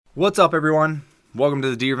What's up, everyone? Welcome to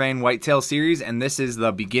the Deer Vein Whitetail series, and this is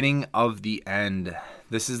the beginning of the end.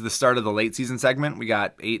 This is the start of the late season segment. We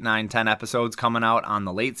got 8, 9, 10 episodes coming out on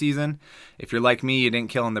the late season. If you're like me, you didn't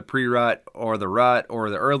kill in the pre-rut or the rut or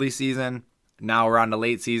the early season. Now we're on the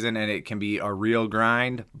late season, and it can be a real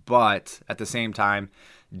grind, but at the same time,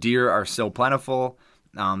 deer are still plentiful.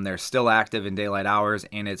 They're still active in daylight hours,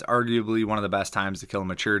 and it's arguably one of the best times to kill a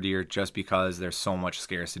mature deer just because there's so much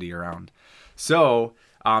scarcity around. So,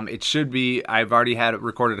 it should be. I've already had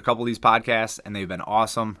recorded a couple of these podcasts, and they've been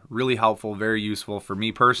awesome, really helpful, very useful for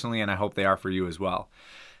me personally, and I hope they are for you as well.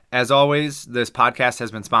 As always, this podcast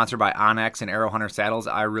has been sponsored by onX and Arrow Hunter Saddles.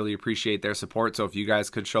 I really appreciate their support, so if you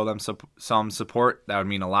guys could show them some support, that would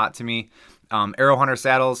mean a lot to me. Arrow Hunter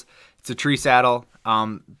Saddles, it's a tree saddle.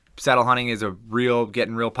 Saddle hunting is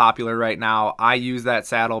getting real popular right now. I use that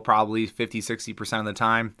saddle probably 50-60% of the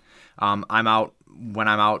time. When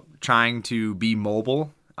I'm out trying to be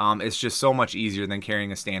mobile. It's just so much easier than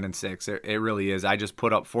carrying a stand and sticks. It really is. I just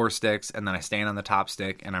put up 4 sticks and then I stand on the top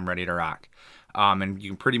stick and I'm ready to rock. And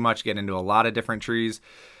you can pretty much get into a lot of different trees.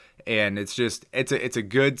 And it's a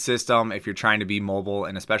good system if you're trying to be mobile,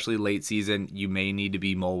 and especially late season, you may need to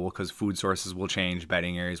be mobile because food sources will change,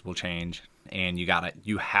 bedding areas will change, and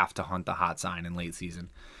you have to hunt the hot sign in late season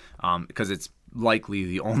because it's likely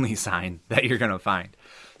the only sign that you're gonna find.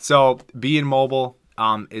 So being mobile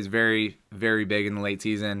is very, very big in the late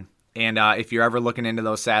season. And if you're ever looking into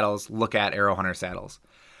those saddles, look at Arrow Hunter Saddles.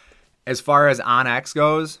 As far as onX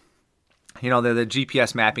goes, they're the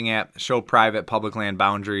GPS mapping app, show private public land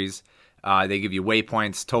boundaries. They give you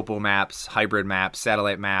waypoints, topo maps, hybrid maps,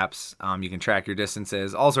 satellite maps. You can track your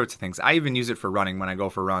distances, all sorts of things. I even use it for running. When I go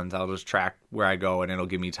for runs, I'll just track where I go, and it'll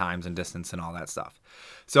give me times and distance and all that stuff.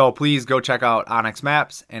 So please go check out onX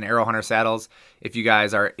Maps and Arrow Hunter Saddles if you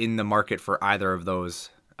guys are in the market for either of those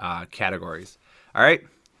categories. All right,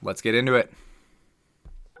 let's get into it.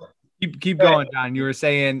 Keep going, John. You were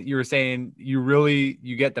saying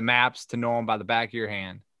you get the maps to know them by the back of your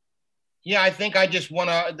hand. Yeah, I think I just want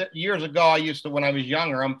to. Years ago, I used to, when I was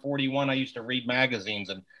younger, I'm 41, I used to read magazines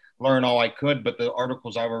and learn all I could, but the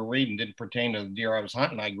articles I were reading didn't pertain to the deer I was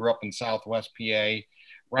hunting. I grew up in Southwest PA,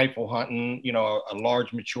 rifle hunting. A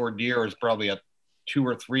large mature deer is probably a 2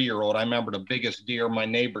 or 3 year old. I remember the biggest deer my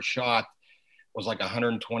neighbor shot was like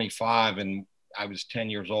 125, and I was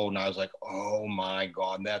 10 years old, and I was like, oh my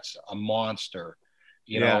God, that's a monster.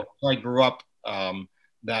 Yeah. I grew up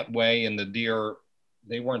that way, and the deer,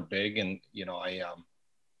 they weren't big, and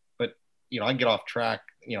but I get off track.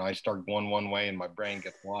 I start going one way and my brain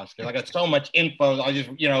gets lost because I got so much info. I just,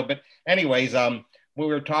 but anyways, what we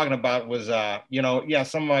were talking about was, yeah,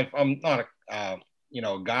 some of my, I'm not a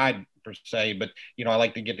guide per se, but, I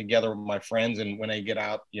like to get together with my friends, and when they get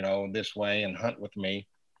out, this way and hunt with me,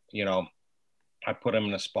 you know, I put them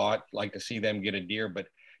in a spot, like to see them get a deer. But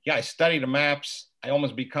yeah, I study the maps. I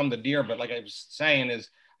almost become the deer. But like I was saying, is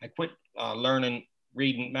I quit learning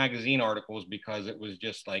reading magazine articles because it was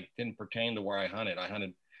just like didn't pertain to where I hunted. I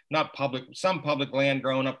hunted not public, some public land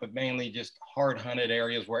growing up, but mainly just hard hunted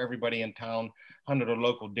areas where everybody in town hunted a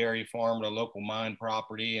local dairy farm or a local mine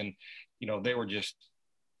property. And, they were just,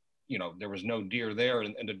 there was no deer there,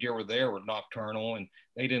 and the deer were there were nocturnal, and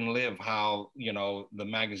they didn't live how, the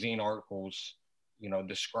magazine articles,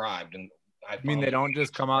 described. And I I mean, they found, don't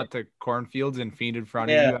just come out to cornfields and feed in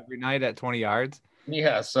front of yeah, you every night at 20 yards.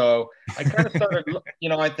 yeah. So I kind of started,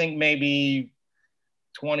 I think maybe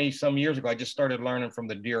 20 some years ago, I just started learning from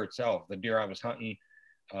the deer itself, the deer I was hunting,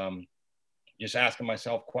 um, just asking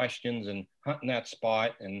myself questions and hunting that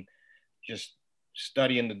spot and just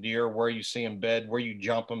studying the deer, where you see them bed, where you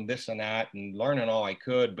jump them, this and that, and learning all I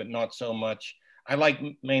could, but not so much. I like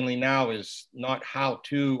mainly now is not how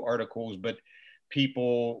to articles, but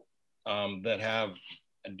people that have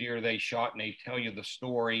a deer they shot, and they tell you the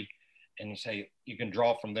story, and you say you can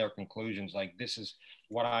draw from their conclusions, like this is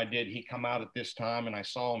what I did, he come out at this time and I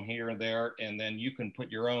saw him here and there, and then you can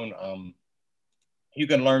put your own you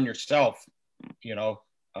can learn yourself, you know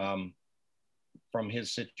um, from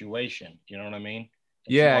his situation, you know what I mean?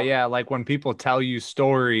 It's Yeah, not. yeah. Like when people tell you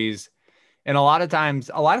stories, and a lot of times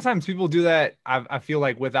people do that. I feel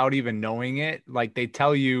like without even knowing it, like they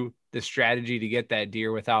tell you the strategy to get that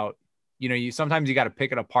deer without, you sometimes you got to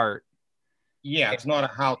pick it apart Yeah, it's not a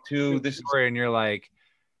how to to. the This is. story, and you're like,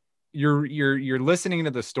 you're listening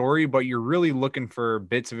to the story, but you're really looking for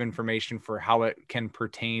bits of information for how it can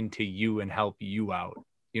pertain to you and help you out.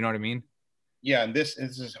 You know what I mean? Yeah, and this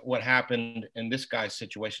is what happened in this guy's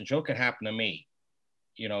situation, so it could happen to me.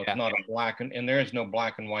 It's Yeah. not a and there is no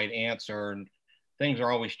black and white answer, and things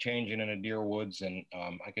are always changing in the deer woods, and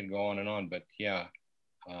I could go on and on, but yeah.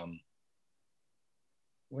 um,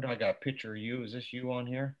 what I got? A picture of you? Is this you on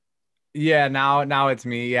here? Yeah, now it's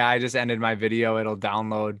me. Yeah, I just ended my video. It'll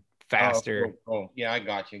download Oh, faster. cool, cool. Yeah, I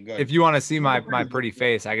got you. If Good. you want to see Looking my pretty good. pretty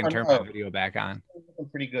face, I can I turn my know. video back on. Looking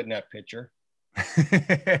pretty good in that picture. As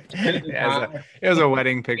a it was a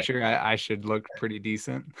wedding picture. I should look pretty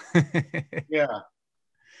decent. Yeah.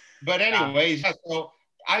 But Ah, anyways, yeah, so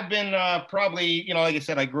I've been probably, like I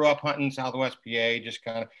said, I grew up hunting Southwest PA, just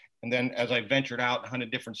kind of, and then as I ventured out,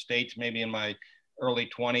 hunted different states, maybe in my early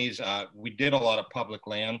 20s, we did a lot of public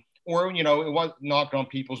land, or it was knocked on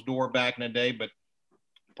people's door back in the day, but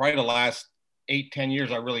probably the last 8, 10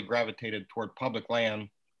 years, I really gravitated toward public land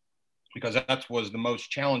because that was the most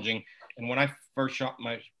challenging. And when I first shot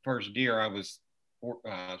my first deer, I was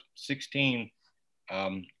 16.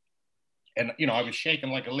 Um, and I was shaking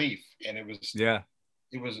like a leaf, and yeah.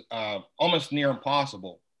 it was almost near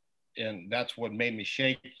impossible, and that's what made me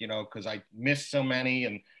shake, because I missed so many,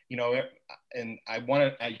 and and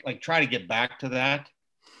I like try to get back to that.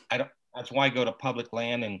 I don't. That's why I go to public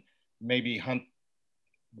land and maybe hunt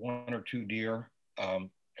one or two deer. Kind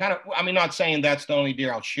of. I mean, not saying that's the only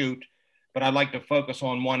deer I'll shoot, but I like to focus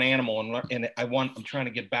on one animal, and I'm trying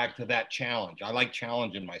to get back to that challenge. I like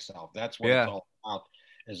challenging myself. That's what it's Yeah. all about.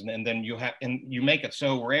 And then you make it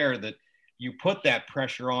so rare that you put that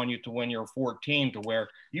pressure on you to when you're 14, to where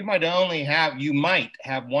you might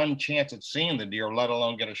have one chance at seeing the deer, let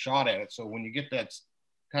alone get a shot at it. So when you get that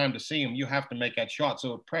time to see them, you have to make that shot.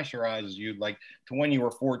 So it pressurizes you, like, to when you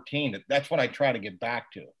were 14. That's what I try to get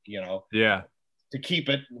back to, Yeah. to keep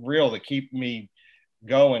it real, to keep me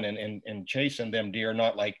going and chasing them deer,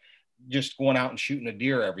 not like just going out and shooting a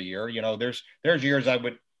deer every year. There's years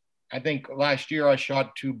I think last year I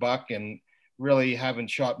shot 2 buck, and really haven't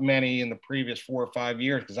shot many in the previous 4 or 5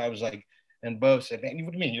 years, because I was like, and Bo said, "Man,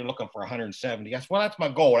 what do you mean you're looking for 170?" I said, "Well, that's my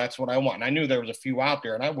goal. That's what I want." And I knew there was a few out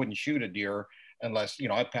there, and I wouldn't shoot a deer unless,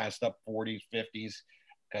 I passed up 40s, 50s,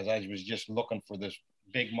 because I was just looking for this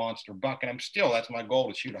big monster buck. And that's my goal,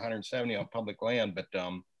 to shoot 170 on public land.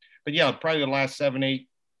 But yeah, probably the last 7, 8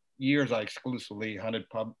 years, I exclusively hunted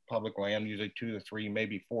public land, usually 2 to 3,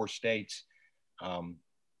 maybe 4 states. Um,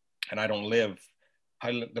 and I don't live.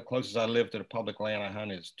 The closest I live to the public land I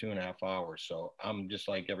hunt is 2.5 hours. So I'm just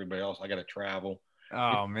like everybody else. I got to travel,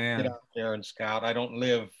 Oh get man. out there and scout. I don't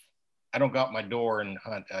got my door and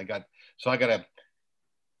hunt. So I got to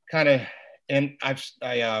kind of, and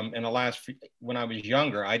in the when I was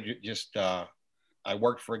younger, I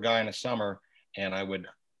worked for a guy in the summer, and I would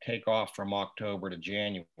take off from October to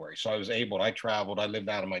January. So I traveled, I lived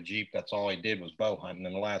out of my Jeep. That's all I did was bow hunting.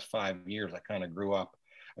 In the last 5 years, I kind of grew up.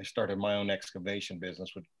 I started my own excavation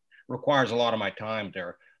business, which requires a lot of my time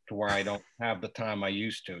there, to where I don't have the time I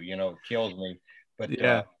used to, it kills me. But,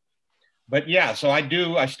 Yeah. yeah, so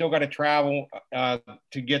I still got to travel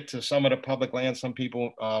to get to some of the public land. Some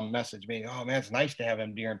people message me, "Oh man, it's nice to have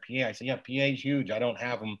them deer in PA." I say, "Yeah, PA is huge. I don't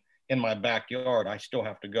have them in my backyard. I still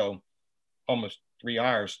have to go almost 3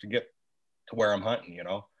 hours to get to where I'm hunting.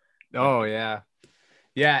 But Oh yeah.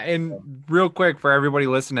 Yeah, and real quick for everybody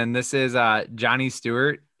listening, this is Johnny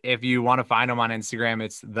Stewart. If you want to find him on Instagram,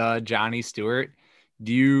 it's the Johnny Stewart.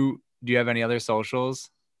 Do you have any other socials?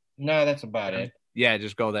 no, that's about it. Johnny? Yeah,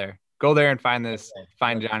 just go there. Go there and Okay.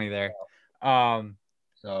 find Johnny there. Um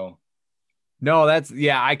So no, that's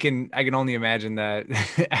yeah, I can only imagine that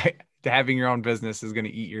having your own business is going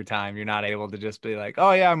to eat your time. You're not able to just be like,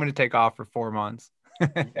 "Oh yeah, I'm going to take off for 4 months."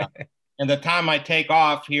 yeah, and the time I take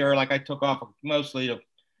off here, like I took off mostly the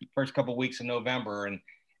first couple of weeks in November, and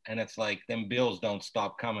it's like them bills don't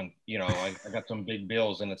stop coming. I got some big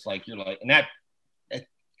bills, and it's like you're like, and that it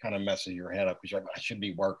kind of messes your head up, because you're like, I should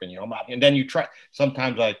be working, and then you try.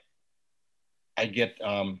 Sometimes I get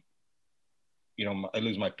I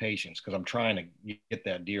lose my patience, because I'm trying to get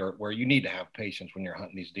that deer, where you need to have patience when you're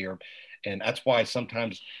hunting these deer. And that's why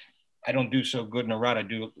sometimes I don't do so good in a rut. I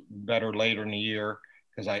do better later in the year,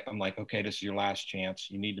 because I'm like, okay, this is your last chance.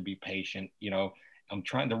 You need to be patient. I'm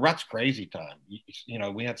trying. The rut's crazy time.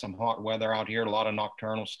 We had some hot weather out here, a lot of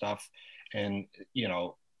nocturnal stuff, and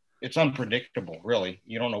it's unpredictable. Really,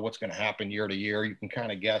 you don't know what's going to happen year to year. You can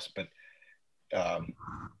kind of guess, but um,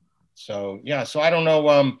 so yeah, so I don't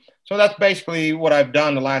know. So that's basically what I've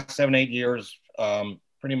done the last 7, 8 years.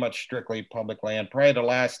 Pretty much strictly public land. Probably the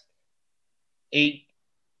last eight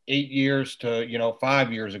 8 years to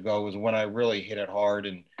 5 years ago was when I really hit it hard,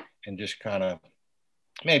 and just kind of,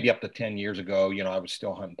 maybe up to 10 years ago, I was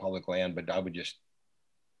still hunting public land, but I would just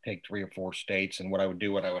take 3 or 4 states, and what I would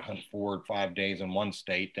do, I would hunt 4 or 5 days in one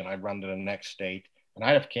state, then I'd run to the next state, and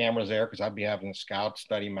I'd have cameras there, because I'd be having scouts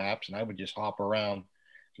study maps, and I would just hop around,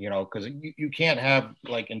 because you can't have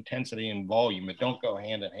like intensity and volume. It don't go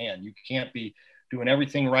hand in hand. You can't be doing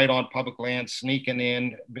everything right on public land, sneaking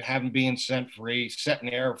in, having being scent free, sitting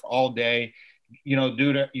there all day. You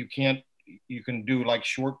can do like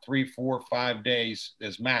short 3, 4, 5 days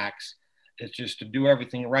as max. It's just to do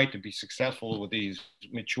everything right to be successful with these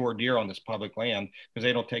mature deer on this public land, because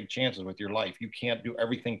they don't take chances with your life. You can't do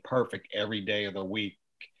everything perfect every day of the week,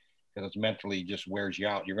 because it's mentally just wears you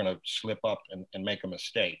out. You're going to slip up and make a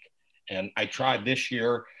mistake. And I tried this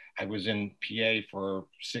year. I was in PA for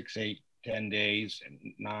 6, 8, 10 days,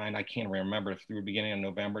 9. I can't remember, through the beginning of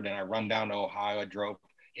November. Then I run down to Ohio. I drove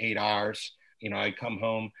 8 hours. I come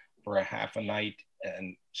home for a half a night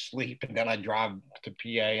and sleep, and then I drive to PA.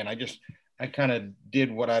 And I kind of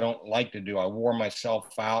did what I don't like to do. I wore myself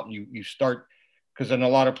out, and you start, because in a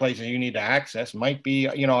lot of places you need to access might be,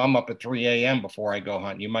 I'm up at 3 a.m. before I go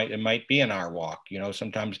hunting. It might be an hour walk.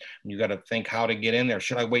 Sometimes you got to think how to get in there.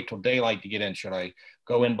 Should I wait till daylight to get in? Should I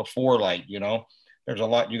go in before light? There's a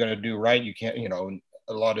lot you're going to do right. You can't,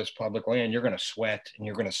 a lot of this public land, you're going to sweat and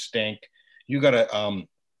you're going to stink. You got to,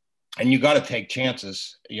 and you got to take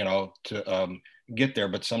chances, to get there.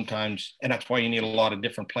 But sometimes, and that's why you need a lot of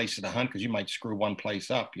different places to hunt, because you might screw one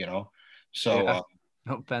place up, So, Yeah.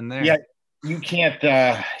 Nope, been there. Yeah, you can't.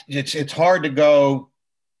 It's hard to go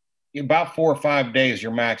about 4 or 5 days.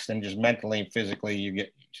 You're maxed, and just mentally and physically, you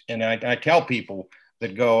get. And I tell people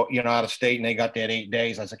that go, out of state, and they got that 8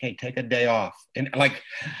 days. I was like, hey, take a day off. And like,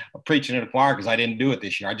 I'm preaching to the choir, because I didn't do it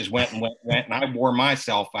this year. I just went, and I wore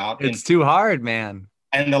myself out. It's too hard, man.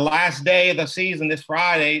 And the last day of the season, last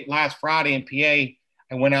Friday in PA,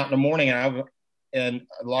 I went out in the morning, and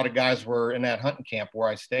a lot of guys were in that hunting camp where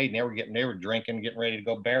I stayed, and they were drinking, getting ready to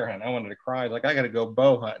go bear hunting. I wanted to cry. Like, I got to go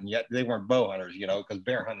bow hunting. Yet they weren't bow hunters, because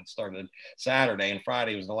bear hunting started Saturday, and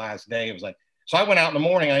Friday was the last day. It was like, so I went out in the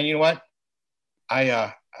morning, and you know what?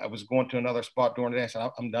 I was going to another spot during the day. I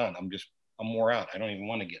said, I'm done. I'm wore out. I don't even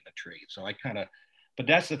want to get in a tree. So but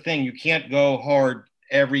that's the thing. You can't go hard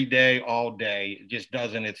every day, all day. It just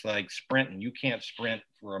doesn't. It's like sprinting. You can't sprint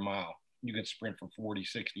for a mile. You can sprint for 40,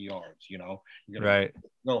 60 yards, you got to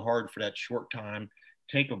go hard for that short time,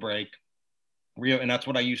 take a break. And that's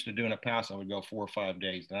what I used to do in the past. I would go 4 or 5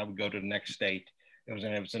 days, then I would go to the next state. It was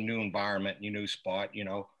a new environment, new spot,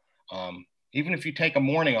 even if you take a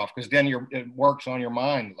morning off, because then it works on your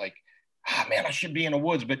mind. Like, man, I should be in the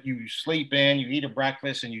woods, but you sleep in, you eat a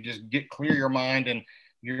breakfast, and you just clear your mind, and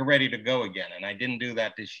you're ready to go again. And I didn't do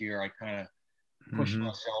that this year. I kind of pushed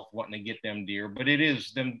myself wanting to get them deer, but it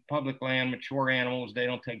is them public land, mature animals. They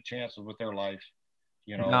don't take chances with their life,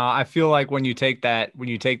 No, I feel like when you take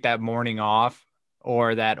that morning off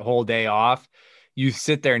or that whole day off, you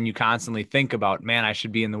sit there and you constantly think about, man, I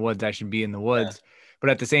should be in the woods. I should be in the woods. Yeah. But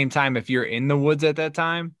at the same time, if you're in the woods at that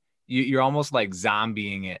time, you're almost like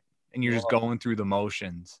zombieing it, and you're just going through the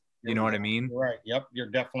motions. You know what I mean? Right. Yep. You're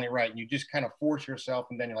definitely right. You just kind of force yourself,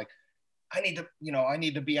 and then you're like, I need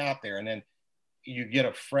to be out there. And then you get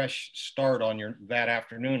a fresh start on that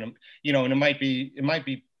afternoon. And it might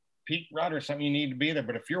be peak rut or something, you need to be there.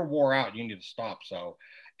 But if you're wore out, you need to stop. So,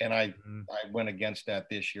 and I went against that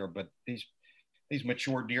this year, but these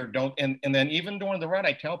mature deer don't. And then even during the rut,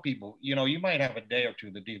 I tell people, you might have a day or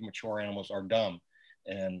two that these mature animals are dumb,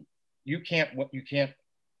 and you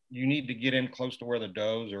need to get in close to where the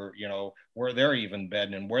does, or, where they're even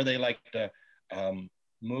bedding, and where they like to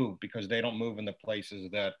move, because they don't move in the places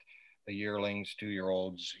that the yearlings,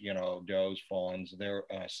 2-year-olds, does, fawns, they're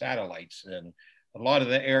satellites. And a lot of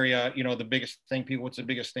the area, the biggest thing, what's the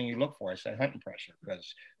biggest thing you look for? I said hunting pressure,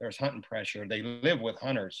 because there's hunting pressure. They live with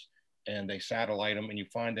hunters, and they satellite them, and you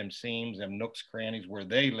find them seams, them nooks, crannies where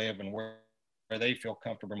they live and where they feel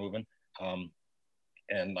comfortable moving.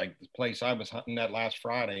 And like the place I was hunting that last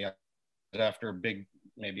Friday, I was after a big,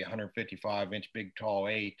 maybe 155-inch, big, tall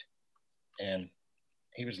 8. And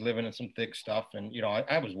he was living in some thick stuff. And,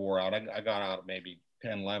 I was wore out. I got out at maybe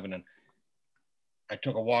 10, 11, and I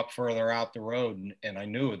took a walk further out the road, and I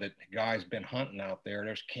knew that the guy's been hunting out there.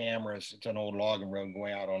 There's cameras. It's an old logging road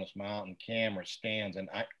going out on this mountain, camera stands. And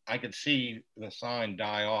I could see the sign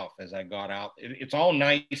die off as I got out. It's all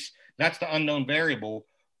nice. That's the unknown variable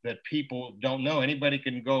that people don't know. Anybody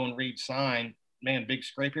can go and read sign, man, big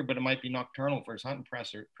scraper, but it might be nocturnal for his hunting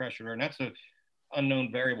pressure. And that's the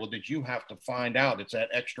unknown variable that you have to find out. It's that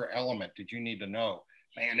extra element that you need to know.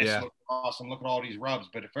 Man, this looks awesome. Look at all these rubs.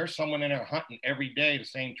 But if there's someone in there hunting every day the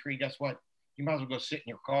same tree, guess what? You might as well go sit in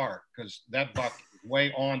your car, because that buck is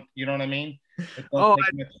way on. You know what I mean?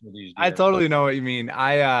 I totally know what you mean.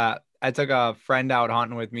 I took a friend out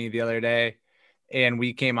hunting with me the other day, and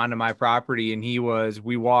we came onto my property, and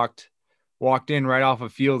we walked in right off a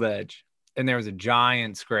field edge, and there was a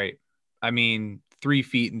giant scrape. I mean, 3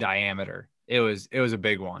 feet in diameter. It was a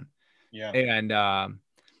big one. Yeah.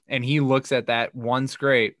 And he looks at that one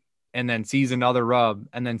scrape and then sees another rub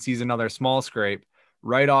and then sees another small scrape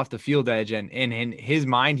right off the field edge. And in his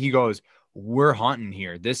mind, he goes, we're hunting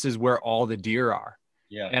here. This is where all the deer are.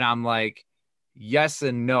 Yeah. And I'm like, yes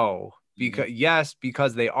and no. Mhm. Because yes,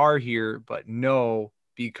 because they are here, but no,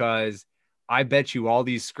 because I bet you all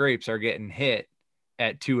these scrapes are getting hit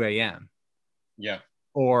at 2 a.m. Yeah.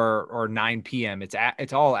 or 9 p.m.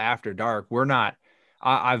 It's all after dark. We're not.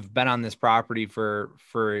 I've been on this property for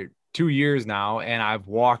 2 years now, and I've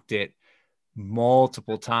walked it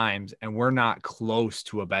multiple times, and we're not close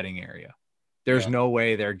to a bedding area. There's Yeah. no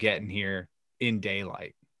way they're getting here in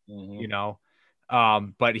daylight, Hmm. you know.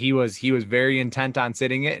 But he was very intent on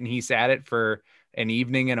sitting it, and he sat it for an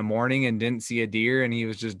evening and a morning and didn't see a deer, and he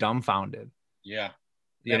was just dumbfounded, Yeah.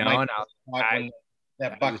 you That know. might And be the spot I, when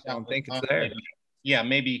that I buck's just out don't of his think it's mind. there. Yeah,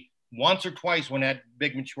 maybe once or twice when that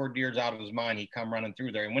big mature deer's out of his mind, he come running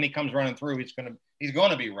through there. And when he comes running through, he's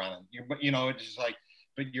gonna be running. But it's just like,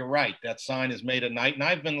 but you're right. That sign is made at night. And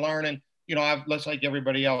I've been learning, I've just like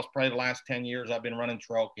everybody else, probably the last 10 years, I've been running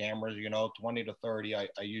trail cameras, 20 to 30 I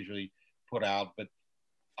usually put out. But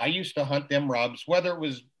I used to hunt them rubs, whether it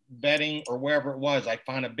was bedding or wherever it was. I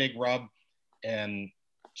find a big rub and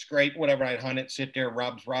scrape whatever I'd hunt it, sit there,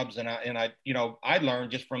 rubs, I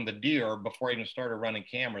learned just from the deer before I even started running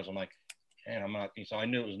cameras. I'm like, man, I'm not. So I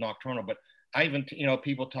knew it was nocturnal, but I even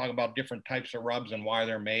people talk about different types of rubs and why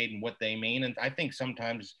they're made and what they mean, and I think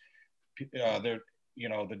sometimes they're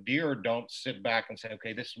the deer don't sit back and say,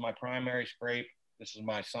 okay, this is my primary scrape, this is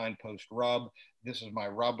my signpost rub, this is my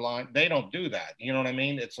rub line. They don't do that. You know what I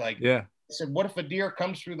mean? It's like, Yeah. I said, what if a deer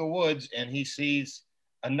comes through the woods and he sees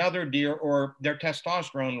another deer, or their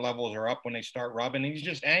testosterone levels are up when they start rubbing, and he's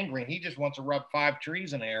just angry and he just wants to rub 5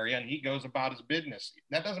 trees in an area and he goes about his business.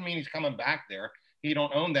 That doesn't mean he's coming back there. He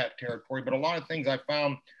don't own that territory. But a lot of things I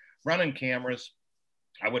found running cameras,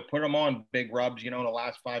 I would put them on big rubs, in the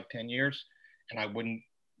last 5-10 years, and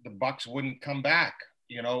the bucks wouldn't come back.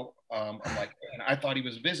 I'm like, and I thought he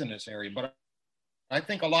was visiting this area, but I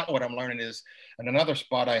think a lot of what I'm learning is, and another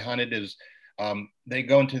spot I hunted is, they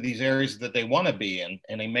go into these areas that they want to be in,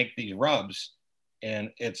 and they make these rubs,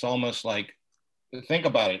 and it's almost like, think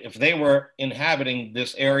about it. If they were inhabiting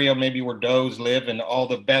this area, maybe where does live and all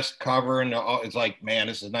the best cover, and it's like, man,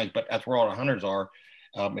 this is nice, but that's where all the hunters are.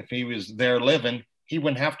 If he was there living, he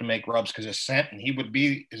wouldn't have to make rubs because his scent and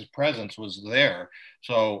his presence was there.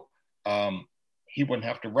 So he wouldn't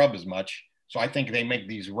have to rub as much. So I think they make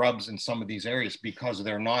these rubs in some of these areas because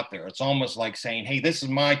they're not there. It's almost like saying, hey, this is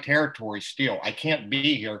my territory still. I can't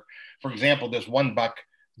be here. For example, this one buck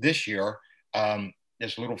this year,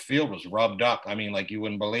 this little field was rubbed up. I mean, like you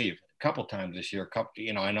wouldn't believe. A couple times this year,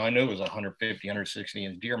 I knew it was 150, 160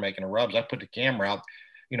 inch deer making the rubs. I put the camera out,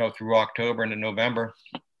 through October into November.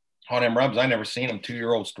 On them rubs, I never seen them,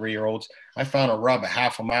 2-year-olds, 3-year-olds. I found a rub a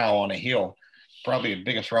half a mile on a hill, probably the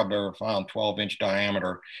biggest rub I ever found, 12-inch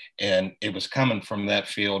diameter. And it was coming from that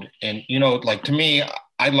field. And, like to me,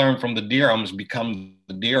 I learned from the deer. I almost become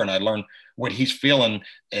the deer, and I learned what he's feeling.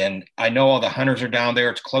 And I know all the hunters are down there.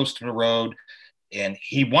 It's close to the road. And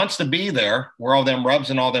he wants to be there where all them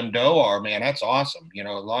rubs and all them doe are, man. That's awesome. A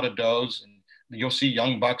lot of does, and you'll see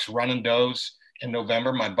young bucks running does in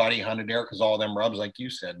November. My buddy hunted there because all them rubs, like you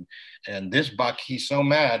said. And this buck, he's so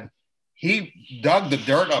mad. He dug the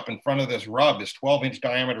dirt up in front of this rub, this 12-inch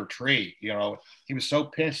diameter tree. He was so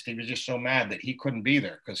pissed. He was just so mad that he couldn't be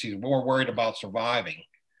there because he's more worried about surviving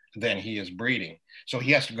than he is breeding. So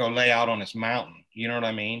he has to go lay out on this mountain. You know what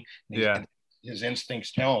I mean? Yeah. His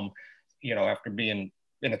instincts tell him, after being,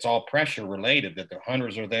 and it's all pressure related, that the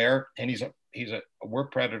hunters are there, and we're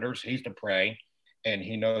predators, he's the prey, and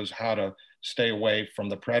he knows how to stay away from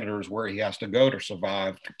the predators where he has to go to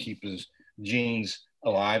survive, to keep his genes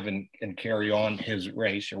alive and carry on his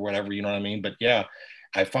race or whatever, you know what I mean? But yeah,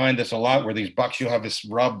 I find this a lot where these bucks, you'll have this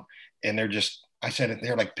rub and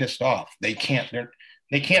they're like pissed off. They can't be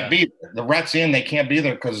there. The rut's in, they can't be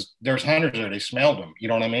there because there's hunters there. They smelled them. You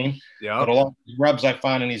know what I mean? Yeah. But a lot of rubs I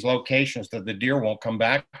find in these locations that the deer won't come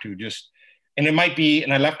back to, and it might be,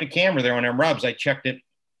 and I left the camera there on them rubs. I checked it.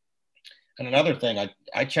 And another thing,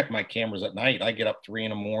 I check my cameras at night. I get up 3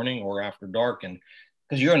 a.m. or after dark, and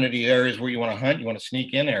because you're into these areas where you want to hunt, you want to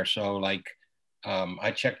sneak in there. So like,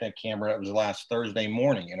 I checked that camera. It was last Thursday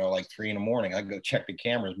morning, like 3 a.m. I go check the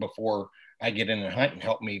cameras before I get in and hunt, and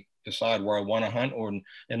help me decide where I want to hunt,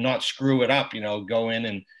 and not screw it up, go in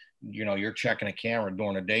and, you're checking a camera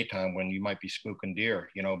during the daytime when you might be spooking deer,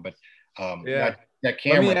 but Yeah. that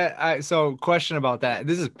camera. So question about that.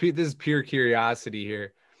 This is pure curiosity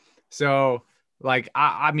here. So like,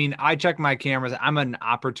 I mean, I check my cameras. I'm an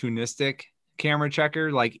opportunistic camera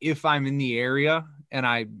checker. Like if I'm in the area and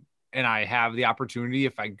I have the opportunity,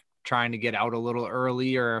 if I'm trying to get out a little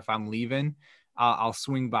early or if I'm leaving, I'll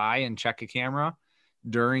swing by and check a camera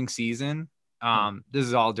during season. This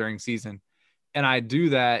is all during season. And I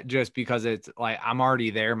do that just because it's like I'm already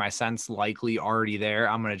there. My scent's likely already there.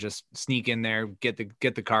 I'm gonna just sneak in there, get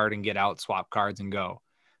the card, and get out, swap cards, and go.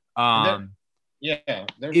 And there's a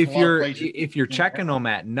lot of places. If you're checking them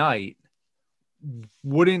at night,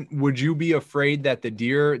 would you be afraid that the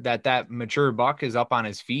deer that mature buck is up on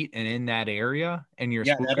his feet and in that area and you're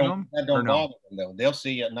spooking them? That don't bother them though. They'll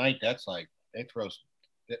see at night. That's like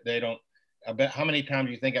they don't. I bet how many times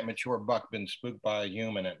do you think a mature buck been spooked by a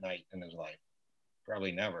human at night in his life?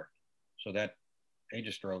 Probably never. So that they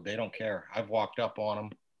don't care. I've walked up on them.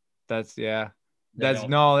 That's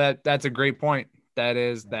a great point.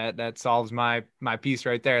 That solves my piece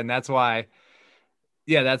right there. And that's why,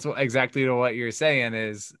 that's exactly what you're saying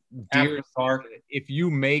is deer. If you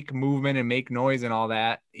make movement and make noise and all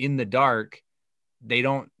that in the dark, they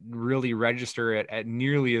don't really register it at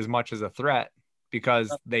nearly as much as a threat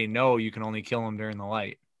because they know you can only kill them during the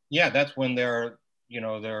light. Yeah, that's when their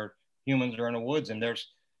humans are in the woods. And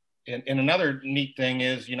another neat thing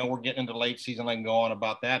is, we're getting into late season. I can go on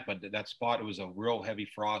about that, but that spot, it was a real heavy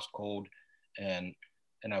frost, cold, and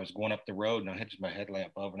I was going up the road and I had just my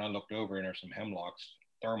headlamp up and I looked over and there's some hemlocks,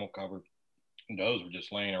 thermal covered, and those were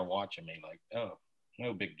just laying there watching me like, oh,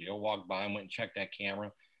 no big deal. Walked by and went and checked that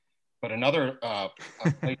camera. But another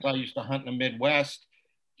place I used to hunt in the Midwest,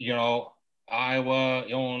 Iowa,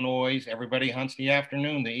 Illinois, everybody hunts the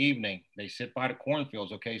afternoon, the evening. They sit by the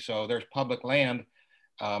cornfields. Okay, so there's public land.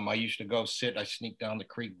 I used to go sit. I sneak down the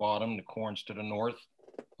creek bottom, the corn's to the north,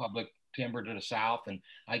 public timber to the south, and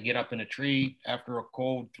I get up in a tree after a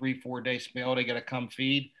cold 3-4 day spell. They got to come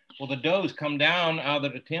feed. Well, the does come down out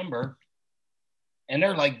of the timber, and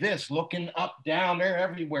they're like this, looking up, down. They're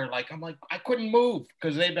everywhere. I'm like, I couldn't move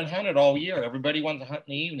because they've been hunted all year. Everybody wants to hunt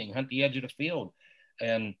in the evening, hunt the edge of the field,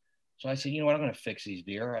 and so I said, you know what? I'm going to fix these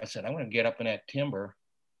deer. I said, I'm going to get up in that timber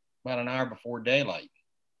about an hour before daylight,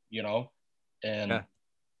 and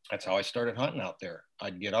that's how I started hunting out there.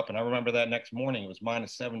 I'd get up, and I remember that next morning, it was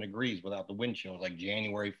 -7 degrees without the wind chill. It was like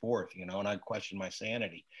January 4th, and I'd question my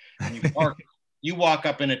sanity. And you walk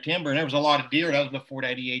up in a timber, and there was a lot of deer. That was before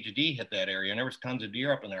that EHD hit that area, and there was tons of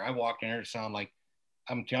deer up in there. I walked in there to sound like,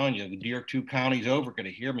 I'm telling you, the deer 2 counties over could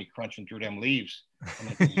hear me crunching through them leaves.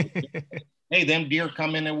 Hey, them deer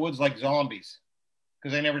come in the woods like zombies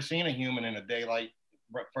because they never seen a human in a daylight,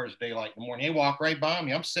 first daylight in the morning. They walk right by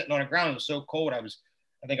me. I'm sitting on the ground. It was so cold.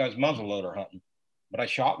 I think I was muzzleloader hunting, but I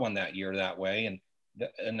shot one that year that way. And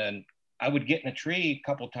then I would get in a tree a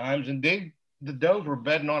couple times and the does were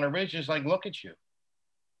bedding on a ridge, just like, look at you.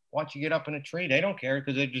 Once you get up in a tree, they don't care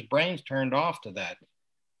because their just brains turned off to that.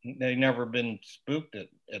 They never been spooked at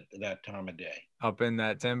that time of day. Up in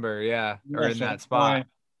that timber, yeah, or in that spot.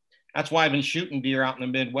 That's why I've been shooting deer out in the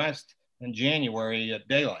Midwest in January at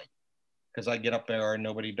daylight because I get up there and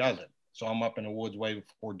nobody does it. So I'm up in the woods way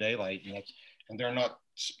before daylight, and they're not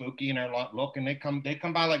spooky and they're not looking. They come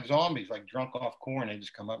by like zombies, like drunk off corn. They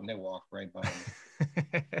just come up and they walk right by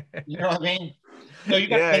me. You know what I mean? So you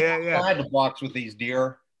got to think outside the box with these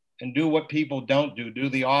deer and do what people don't do. Do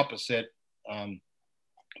the opposite.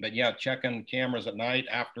 But yeah, checking cameras at night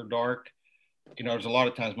after dark. There's a lot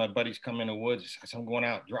of times my buddies come in the woods. I say, I'm going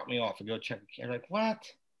out, drop me off, and go check the camera. Like, what?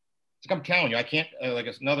 It's like, I'm telling you, I can't. Like,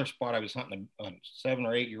 it's another spot I was hunting a 7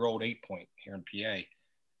 or 8 year old 8-point here in PA,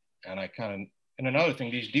 and and another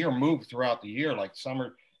thing, these deer move throughout the year, like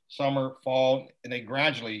summer, fall, and they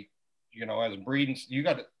gradually, as breeding,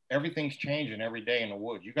 everything's changing every day in the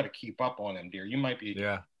woods. You got to keep up on them deer. You might be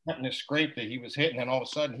hunting this scrape that he was hitting, and all of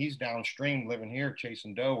a sudden he's downstream living here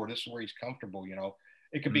chasing doe, or this is where he's comfortable.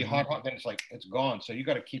 It could be hot, then it's like it's gone. So you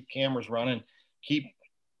got to keep cameras running,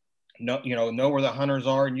 know where the hunters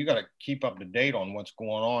are, and you got to keep up to date on what's going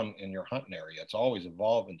on in your hunting area. It's always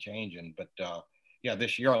evolving, changing. But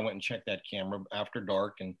this year I went and checked that camera after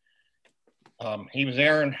dark, and he was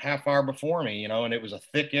there in half hour before me, and it was a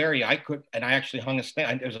thick area. I actually hung a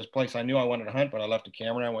stand. There was this place I knew I wanted to hunt, but I left the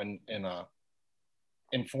camera. And I went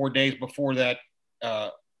in 4 days before that.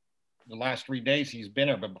 The last 3 days he's been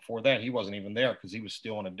there, but before that he wasn't even there because he was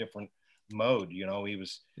still in a different mode. He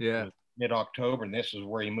was mid-October, and this is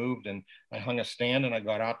where he moved. And I hung a stand and I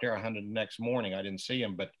got out there. I hunted the next morning. I didn't see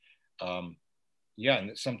him, but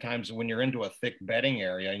and sometimes when you're into a thick bedding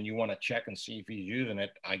area and you want to check and see if he's using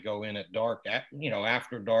it, I go in at dark,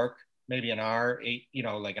 after dark, maybe an hour,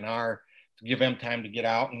 like an hour, to give them time to get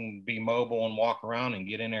out and be mobile and walk around and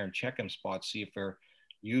get in there and check them spots, see if they're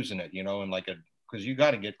using it, and because you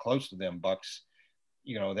got to get close to them bucks.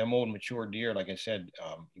 them old mature deer, like I said,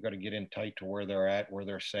 you got to get in tight to where they're at, where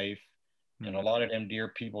they're safe. And a lot of them deer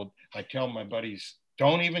people, I tell my buddies,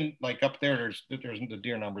 don't even like up there. There's the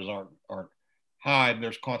deer numbers aren't high.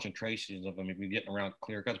 There's concentrations of them if you're getting around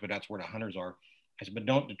clear cuts, but that's where the hunters are. I said, but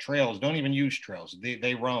don't even use trails.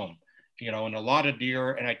 They roam, and a lot of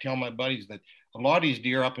deer. And I tell my buddies that a lot of these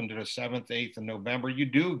deer up into the 7th, 8th of November, you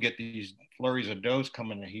do get these flurries of does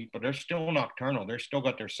coming in the heat, but they're still nocturnal. They're still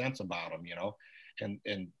got their sense about them,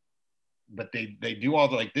 and but they do all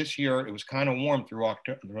the, like this year it was kind of warm through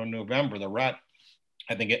November. The rut,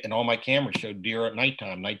 I think, and all my cameras showed deer at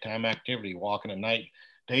nighttime activity, walking at night.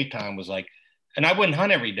 Daytime was like, and I wouldn't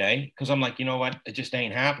hunt every day because I'm like, you know what, it just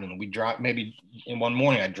ain't happening. We drive, maybe in one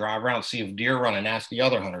morning I'd drive around, see if deer run, and ask the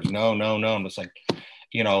other hunters. No. And it's like,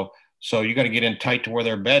 so you got to get in tight to where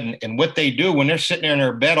they're bedding. And what they do when they're sitting there in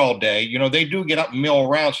their bed all day, they do get up and mill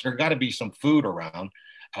around. So there got to be some food around.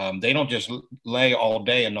 They don't just lay all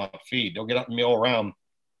day and not feed. They'll get up and mill around,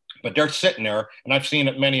 but they're sitting there. And I've seen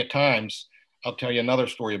it many a times. I'll tell you another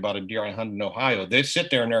story about a deer I hunted in Ohio. They sit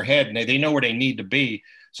there in their head and they know where they need to be.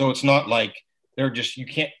 So it's not like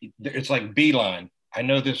it's like beeline. I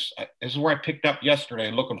know this is where I picked up yesterday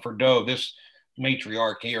looking for doe, this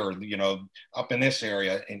matriarch here, up in this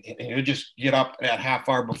area. And he'll just get up at half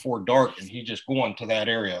hour before dark and he just going to that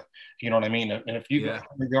area. You know what I mean? And if you're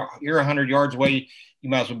 100 yards away, you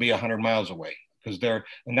might as well be 100 miles away because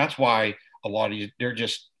and that's why a lot of you,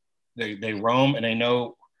 they roam and they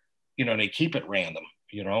know, they keep it random,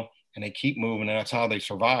 and they keep moving and that's how they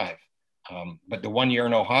survive. But the one year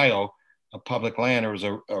in Ohio, a public land, there was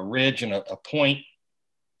a ridge and a point,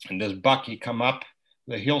 and this buck, he come up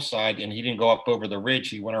the hillside and he didn't go up over the ridge.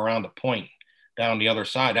 He went around the point down the other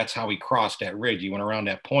side. That's how he crossed that ridge. He went around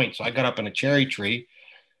that point. So I got up in a cherry tree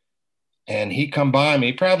and he come by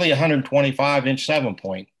me, probably 125-inch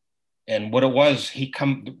 7-point. And what it was,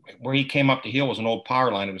 where he came up the hill was an old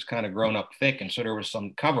power line. It was kind of grown up thick. And so there was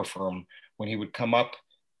some cover for him when he would come up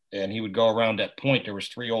and he would go around that point. There was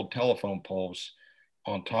 3 old telephone poles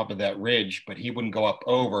on top of that ridge, but he wouldn't go up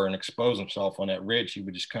over and expose himself on that ridge. He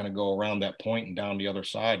would just kind of go around that point and down the other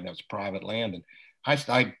side, and that was private land. And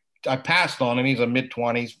I passed on him. He's a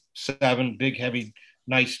mid-20s, 7, big, heavy,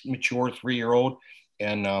 nice, mature 3-year-old.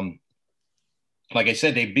 And like I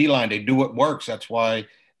said, they beeline, they do what works. That's why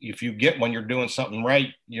if you get when you're doing something right,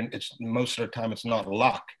 it's most of the time it's not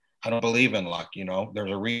luck. I don't believe in luck.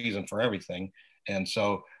 There's a reason for everything. And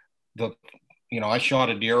so I shot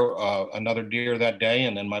a deer, another deer that day.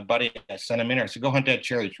 And then my buddy, I sent him in there. I said, go hunt that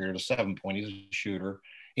cherry tree at a 7-point. He's a shooter.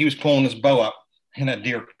 He was pulling his bow up and that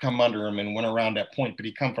deer come under him and went around that point, but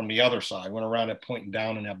he come from the other side, went around that point and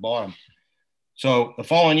down in that bottom. So the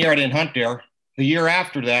following year I didn't hunt there. The year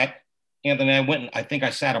after that, Anthony, I think I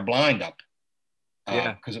sat a blind up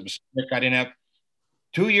because it was sick. I didn't have.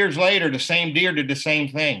 2 years later, the same deer did the same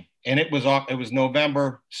thing. And it was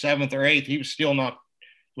November 7th or 8th. He was still not,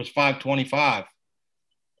 it was 525.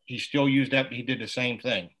 He still used that. He did the same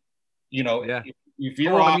thing. If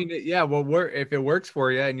you're if it works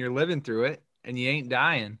for you and you're living through it and you ain't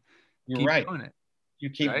dying, you're right. Doing it.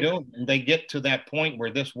 You keep doing it. And they get to that point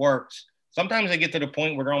where this works. Sometimes they get to the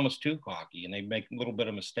point where they're almost too cocky and they make a little bit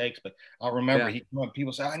of mistakes. But I'll remember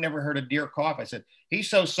people say, I never heard a deer cough. I said, he's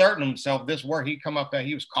so certain of himself, this work. He come up there,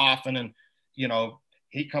 he was coughing and,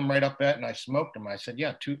 he come right up at and I smoked him. I said,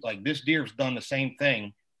 this deer's done the same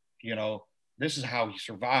thing. This is how he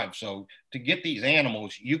survived. So to get these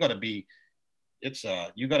animals, you got to be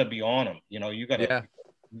on them. You got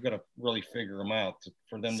to really figure them out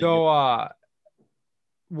for them.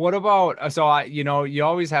 What about, you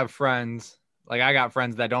always have friends, like I got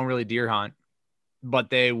friends that don't really deer hunt, but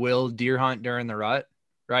they will deer hunt during the rut,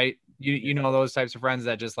 right? You know, those types of friends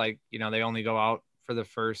that just they only go out for the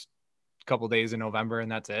first couple days in November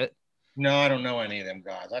and that's it. No, I don't know any of them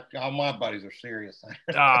guys. All my buddies are serious.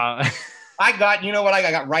 I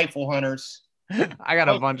got rifle hunters. I got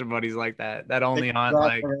a bunch of buddies like that only hunt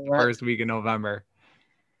the first week in November.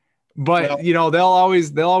 But they'll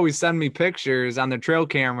always send me pictures on their trail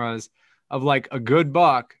cameras of like a good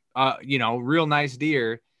buck, real nice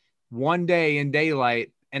deer, one day in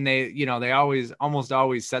daylight, and they almost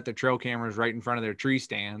always set the trail cameras right in front of their tree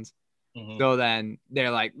stands. Mm-hmm. So then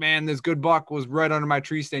they're like, man, this good buck was right under my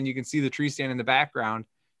tree stand. You can see the tree stand in the background,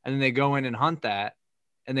 and then they go in and hunt that,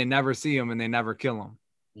 and they never see them and they never kill them.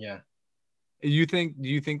 Yeah. Do you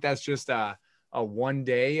think that's just a one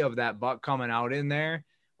day of that buck coming out in there?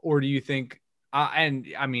 Or do you think, and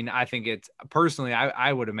I mean, I think it's personally,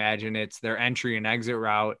 I would imagine it's their entry and exit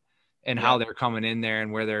route and how they're coming in there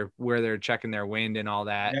and where they're checking their wind and all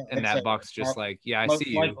that. And that buck's just I see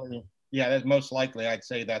you. Yeah, that's most likely. I'd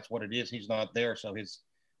say that's what it is. He's not there, so his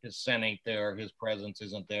scent ain't there. His presence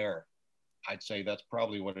isn't there. I'd say that's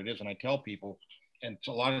probably what it is. And I tell people, and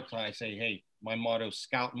a lot of times I say, hey, my motto is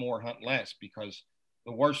scout more, hunt less, because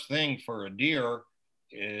the worst thing for a deer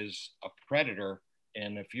is a predator.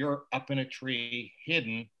 And if you're up in a tree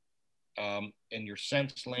hidden, and your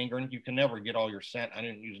scent's lingering, you can never get all your scent. I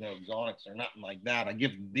didn't use no exotics or nothing like that. I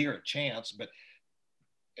give the deer a chance, but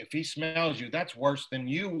if he smells you, that's worse than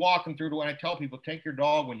you walking through. When I tell people, take your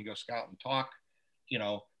dog when you go scout and talk, you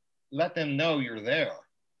know, let them know you're there,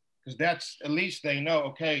 because that's at least they know.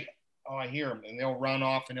 Okay, oh, I hear them, and they'll run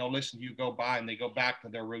off and they'll listen to you go by, and they go back to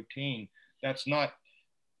their routine. That's not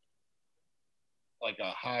like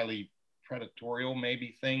a highly predatorial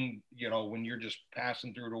maybe thing, when you're just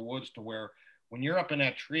passing through the woods, to where when you're up in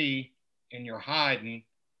that tree and you're hiding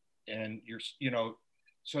and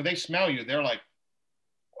so they smell you, they're like,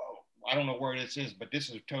 whoa, I don't know where this is, but this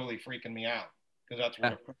is totally freaking me out, because that's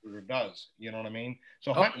what a predator does. You know what I mean?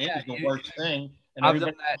 So hunting is the worst thing. And I've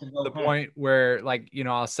done that to the point where, like,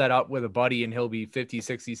 I'll set up with a buddy and he'll be 50,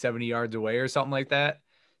 60, 70 yards away or something like that.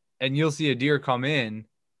 And you'll see a deer come in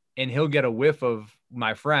and he'll get a whiff of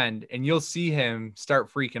my friend and you'll see him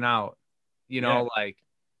start freaking out, like,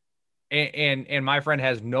 and my friend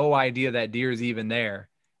has no idea that deer is even there.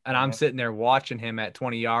 And I'm sitting there watching him at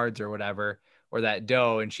 20 yards or whatever, or that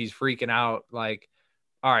doe, and she's freaking out like,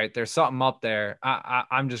 all right, there's something up there.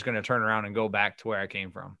 I'm just going to turn around and go back to where I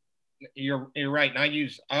came from. You're right. And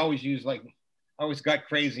I always use, like, I always got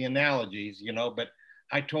crazy analogies, but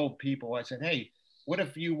I told people, I said, hey, what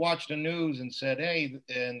if you watched the news and said, hey,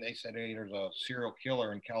 and they said, hey, there's a serial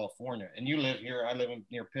killer in California, and you live here, I live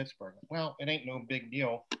near Pittsburgh. Well, it ain't no big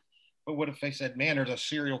deal. But what if they said, man, there's a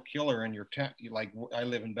serial killer in your town? Like, I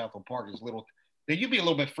live in Bethel Park, is little, then you'd be a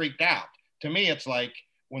little bit freaked out. To me, it's like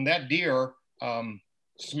when that deer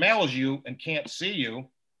smells you and can't see you,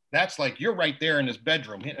 that's like you're right there in his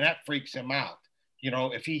bedroom, and that freaks him out.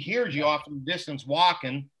 If he hears you off in the distance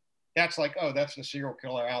walking, that's like, oh, that's the serial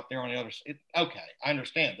killer out there on the other side. Okay, I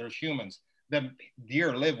understand. There's humans. The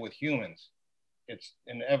deer live with humans. It's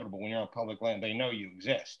inevitable when you're on public land. They know you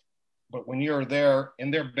exist. But when you're there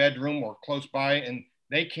in their bedroom or close by and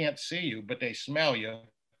they can't see you, but they smell you,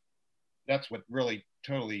 that's what really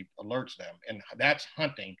totally alerts them. And that's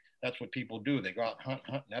hunting. That's what people do. They go out and hunt.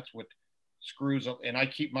 And that's what screws up. And I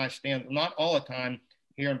keep my stand, not all the time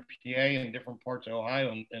here in PA and different parts of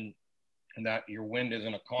Ohio, and that your wind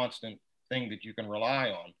isn't a constant thing that you can rely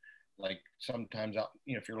on. Like sometimes,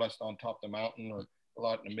 if you're less on top of the mountain or a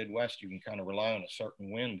lot in the Midwest, you can kind of rely on a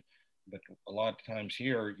certain wind. But a lot of times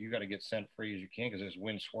here, you got to get scent free as you can, because there's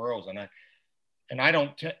wind swirls. And I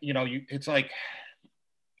don't, it's like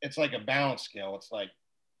a balance scale. It's like,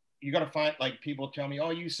 you got to find, like, people tell me, oh,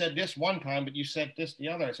 you said this one time, but you said this the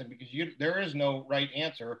other. I said, because there is no right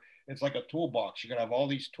answer. It's like a toolbox. You got to have all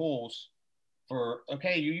these tools for,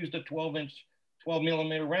 okay, you used a 12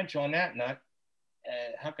 millimeter wrench on that nut.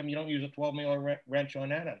 How come you don't use a 12 millimeter wrench on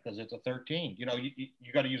that nut? Because it's a 13. You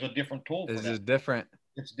got to use a different tool for that. This is different.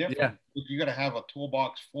 It's different. Yeah. You got to have a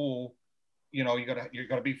toolbox full. You got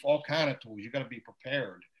to be all kind of tools. You got to be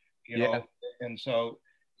prepared. And so,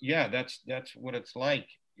 yeah, that's what it's like.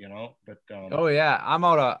 But oh yeah, I'm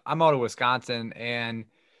out of Wisconsin, and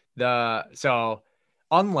so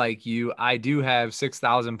unlike you, I do have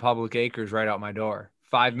 6,000 public acres right out my door.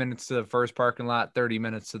 5 minutes to the first parking lot, 30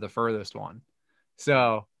 minutes to the furthest one.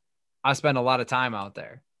 So I spend a lot of time out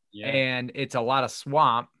there. Yeah. And it's a lot of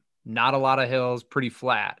swamp, not a lot of hills, pretty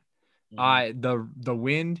flat. Mm-hmm. The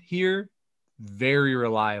wind here, very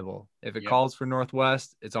reliable. If it calls for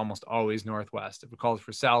northwest, it's almost always northwest. If it calls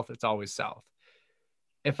for south, it's always south.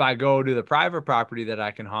 If I go to the private property that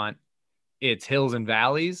I can hunt, it's hills and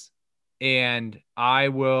valleys. And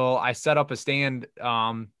I set up a stand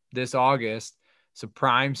this August. It's a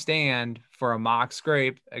prime stand for a mock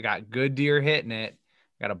scrape. I got good deer hitting it.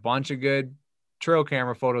 Got a bunch of good trail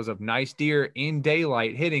camera photos of nice deer in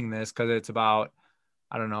daylight hitting this, because it's about,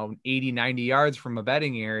 80, 90 yards from a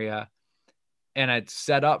bedding area. And it's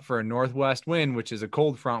set up for a northwest wind, which is a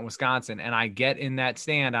cold front, Wisconsin. And I get in that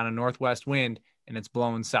stand on a northwest wind, and it's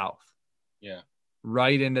blowing south. Yeah.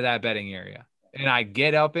 Right into that bedding area. And I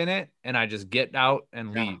get up in it and I just get out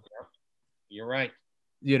and leave. You're right.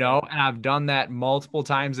 And I've done that multiple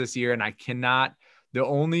times this year, and the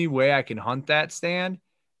only way I can hunt that stand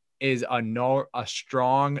is a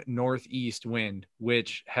strong northeast wind,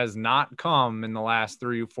 which has not come in the last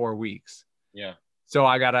 3 or 4 weeks. Yeah. So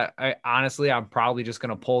honestly, I'm probably just going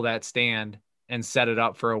to pull that stand and set it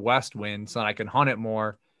up for a west wind so that I can hunt it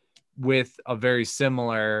more with a very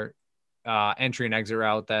similar entry and exit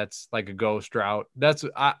route that's like a ghost route.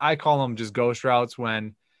 I call them just ghost routes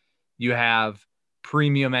when you have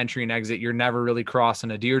premium entry and exit. You're never really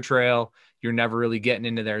crossing a deer trail. You're never really getting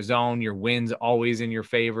into their zone. Your wind's always in your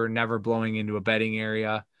favor, never blowing into a bedding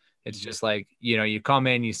area. It's just like, you come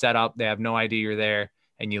in, you set up, they have no idea you're there,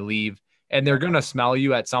 and you leave. And they're going to smell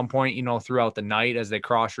you at some point, throughout the night as they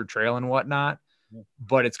cross your trail and whatnot.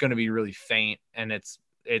 But it's going to be really faint, and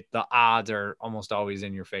the odds are almost always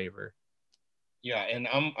in your favor. Yeah, and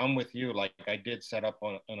I'm with you. Like I did set up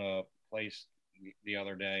on a place the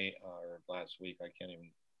other day or last week. I can't even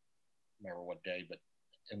remember what day,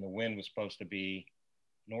 and the wind was supposed to be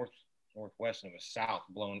northwest, and it was south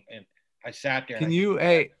blowing. And I sat there.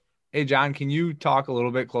 Hey John, can you talk a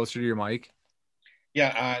little bit closer to your mic?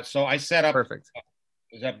 Yeah. So I set up. Perfect.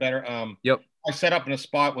 Is that better? Yep. I set up in a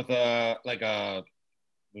spot with there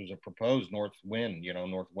was a proposed north wind,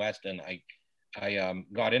 northwest, and I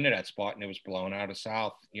got into that spot, and it was blowing out of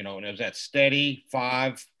south, and it was that steady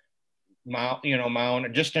 5 mile, mile,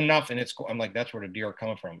 just enough. And I'm like, that's where the deer are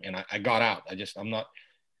coming from. And I got out. I'm not,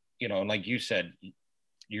 and like you said,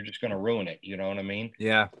 you're just going to ruin it. You know what I mean?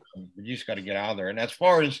 Yeah. You just got to get out of there. And as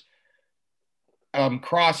far as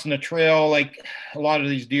crossing the trail, like a lot of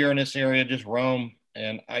these deer in this area just roam.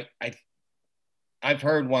 And I've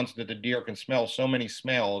heard once that the deer can smell so many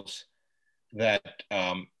smells that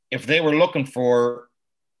if they were looking for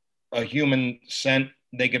a human scent,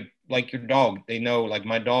 they could, like your dog, they know, like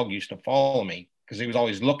my dog used to follow me because he was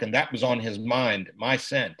always looking. That was on his mind, my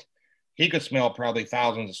scent. He could smell probably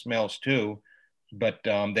thousands of smells too, but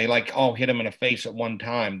they hit him in the face at one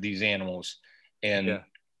time, these animals. And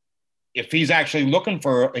if he's actually looking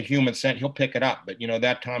for a human scent, he'll pick it up. But,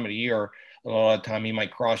 that time of the year, a lot of the time he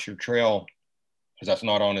might cross your trail because that's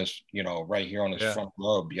not on his, right here on his front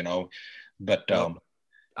lobe, But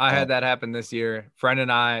I had that happen this year. Friend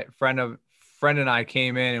and I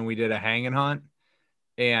came in and we did a hanging hunt,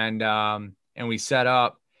 and we set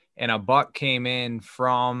up, and a buck came in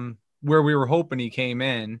from where we were hoping he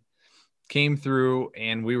came through,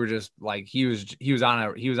 and we were just like, he was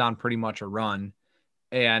on pretty much a run,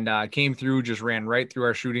 and came through, just ran right through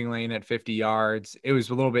our shooting lane at 50 yards. It was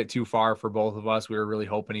a little bit too far for both of us. We were really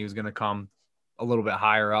hoping he was going to come a little bit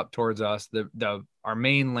higher up towards us. Our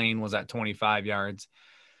main lane was at 25 yards.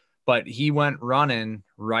 But he went running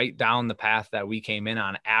right down the path that we came in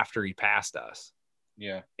on after he passed us.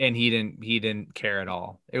 Yeah. And he didn't care at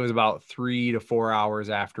all. It was about 3 to 4 hours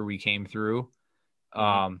after we came through.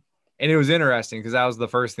 And it was interesting because that was the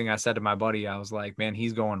first thing I said to my buddy. I was like, man,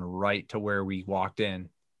 he's going right to where we walked in,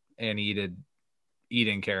 and he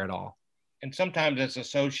didn't care at all. And sometimes it's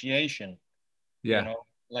association. Yeah.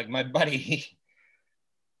 Like my buddy, he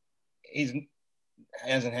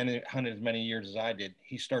hasn't hunted as many years as I did.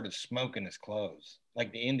 He started smoking his clothes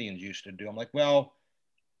like the Indians used to do. I'm like, well,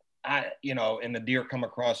 and the deer come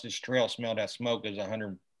across this trail, smell that smoke as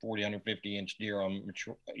 140, 150-inch deer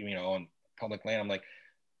on public land. I'm like,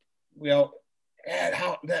 well, Ed,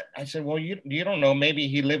 I said, well, you don't know. Maybe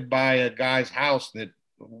he lived by a guy's house that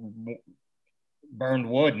burned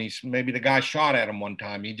wood, and maybe the guy shot at him one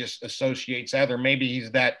time. He just associates that, or maybe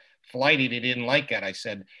he's that flighty that he didn't like that. I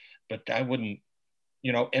said, but I wouldn't.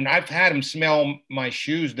 And I've had him smell my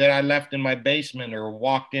shoes that I left in my basement or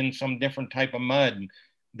walked in some different type of mud. And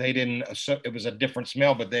they didn't, it was a different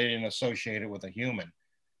smell, but they didn't associate it with a human.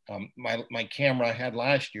 My camera I had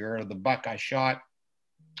last year, the buck I shot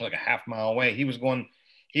like a half mile away, he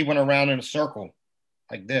went around in a circle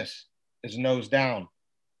like this, his nose down.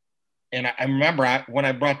 And I remember when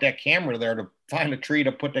I brought that camera there to find a tree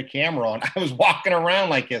to put the camera on, I was walking around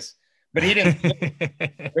like this. But he didn't.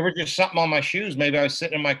 There was just something on my shoes. Maybe I was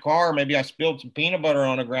sitting in my car. Maybe I spilled some peanut butter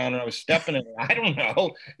on the ground and I was stepping in it. I don't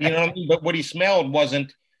know. You know what I mean? But what he smelled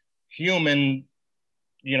wasn't human.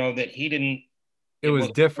 That he didn't. It was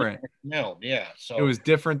different. Smelled, yeah. So it was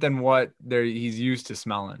different than what he's used to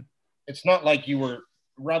smelling. It's not like you were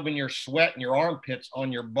rubbing your sweat and your armpits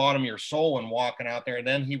on your bottom of your sole and walking out there. And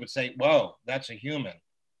then he would say, "Whoa, that's a human."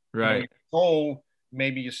 Right. Your sole,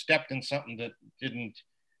 maybe you stepped in something that didn't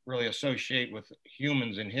really associate with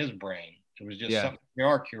humans in his brain. It was just something. They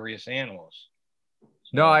are curious animals. So,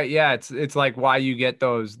 no, it's like why you get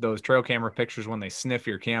those trail camera pictures when they sniff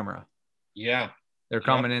your camera. Yeah, they're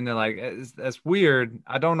coming in. They're like, that's weird.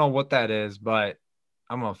 I don't know what that is, but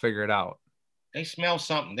I'm gonna figure it out. They smell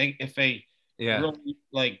something. If they really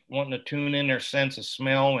like wanting to tune in their sense of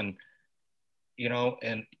smell, and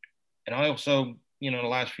and I also in the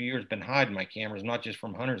last few years been hiding my cameras, not just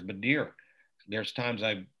from hunters but deer. There's times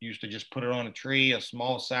I used to just put it on a tree, a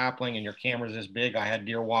small sapling, and your camera's this big. I had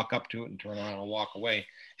deer walk up to it and turn around and walk away.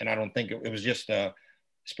 And I don't think it was just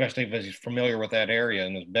especially if he's familiar with that area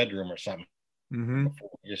in his bedroom or something. Mm-hmm.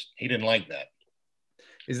 He didn't like that.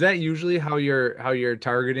 Is that usually how you're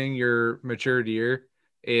targeting your mature deer,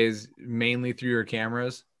 is mainly through your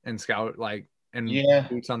cameras and scout and Yeah,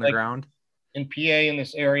 boots on the like ground? in PA, in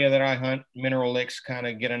this area that I hunt, mineral licks, kind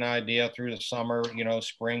of get an idea through the summer,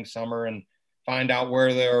 spring, summer, and find out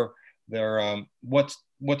where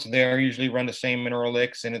what's there. Usually run the same mineral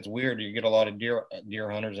licks, and it's weird. You get a lot of deer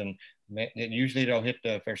hunters, and usually they'll hit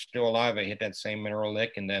if they're still alive, they hit that same mineral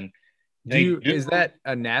lick, and then Is that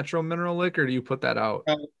a natural mineral lick, or do you put that out?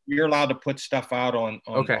 You're allowed to put stuff out on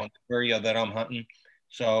Okay. on the area that I'm hunting,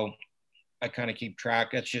 so I kind of keep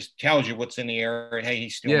track. It just tells you what's in the area. Hey, he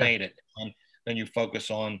still made it. And then you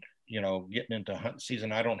focus on, getting into hunting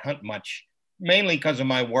season. I don't hunt much, mainly because of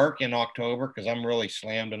my work in October, because I'm really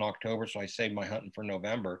slammed in October. So I save my hunting for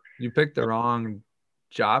November. You picked the wrong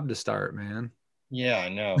job to start, man. Yeah, I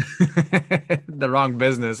know. The wrong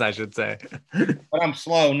business, I should say. But I'm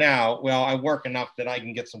slow now. Well, I work enough that I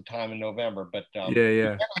can get some time in November. But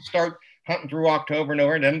yeah. I start hunting through October,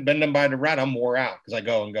 November, then bending by the rut, I'm wore out because I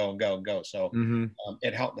go and go and go and go. So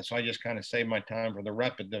it helped. So I just kind of save my time for the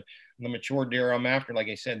rut. But the mature deer I'm after, like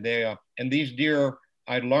I said, they and these deer,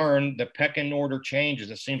 I learned the pecking order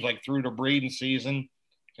changes. It seems like through the breeding season,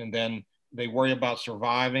 and then they worry about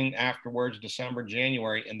surviving afterwards, December,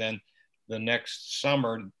 January, and then the next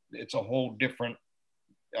summer, it's a whole different.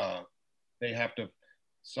 They have to.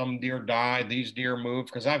 Some deer die. These deer move,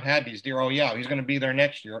 because I've had these deer. Oh yeah, he's going to be there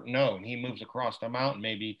next year. No, and he moves across the mountain,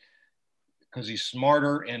 maybe because he's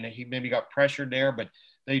smarter and he maybe got pressured there. But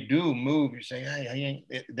they do move. You say, hey,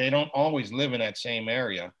 they don't always live in that same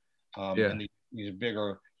area. And these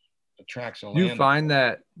bigger tracts of land. You find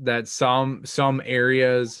that some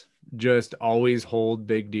areas just always hold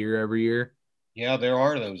big deer every year. Yeah, there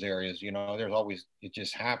are those areas. There's always, it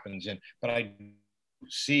just happens. But I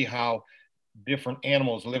see how different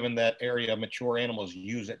animals live in that area. Mature animals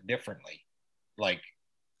use it differently. Like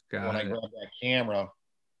when I grabbed that camera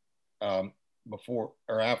before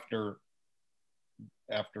or after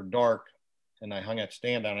dark, and I hung that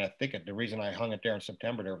stand down in a thicket. The reason I hung it there in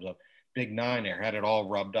September, there was a big 9 there, had it all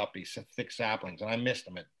rubbed up, these thick saplings, and I missed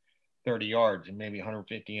them at 30 yards and maybe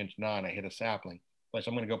 150-inch 9. I hit a sapling. Plus,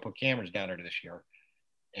 I'm going to go put cameras down there this year,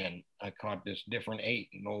 and I caught this different 8,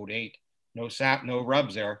 an old 8, no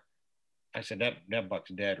rubs there. I said that buck's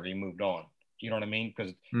dead, or he moved on. You know what I mean?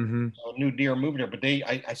 Because a new deer moved there, but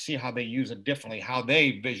I see how they use it differently, how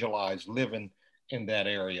they visualize living in that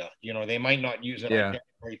area. They might not use it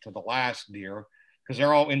identically to the last deer, because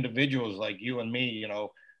they're all individuals like you and me.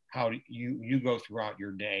 How you go throughout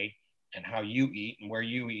your day, and how you eat,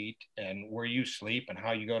 and where you sleep, and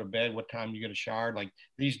how you go to bed, what time you get a shower. Like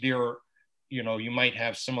these deer, you might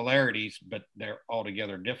have similarities, but they're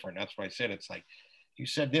altogether different. That's why I said it's like, you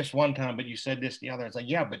said this one time, but you said this the other. It's like,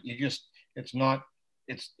 yeah, but it's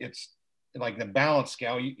like the balance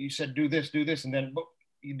scale. You said do this, and then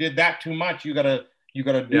you did that too much. You gotta do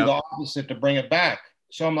the opposite to bring it back.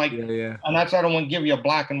 So I'm like, and that's, I don't want to give you a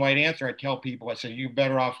black and white answer. I tell people, I say, you're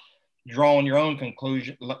better off drawing your own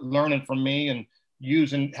conclusion, learning from me, and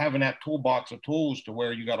having that toolbox of tools to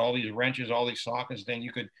where you got all these wrenches, all these sockets. Then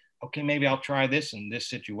you could, okay, maybe I'll try this in this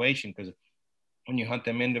situation, because when you hunt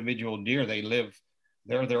them individual deer,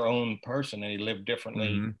 they're their own person, and they live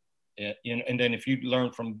differently. And then if you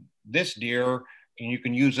learn from this deer and you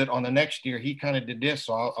can use it on the next deer, he kind of did this,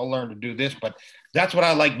 so I'll learn to do this. But that's what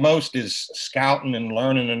I like most, is scouting and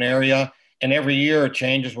learning an area. And every year it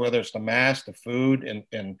changes, whether it's the mass, the food, and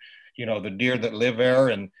the deer that live there.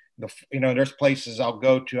 And there's places I'll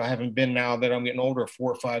go to. I haven't been, now that I'm getting older,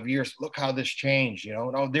 4 or 5 years. Look how this changed,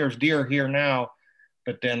 and there's deer here now.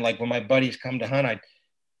 But then, like when my buddies come to hunt,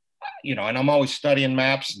 and I'm always studying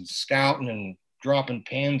maps and scouting and dropping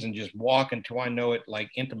pins and just walking until I know it, like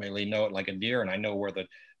intimately know it like a deer, and I know where the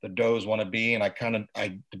does want to be. And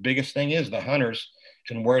the biggest thing is the hunters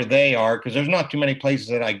and where they are, because there's not too many places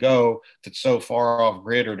that I go that's so far off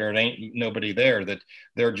grid, or there ain't nobody there, that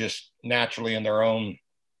they're just naturally in their own,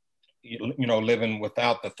 living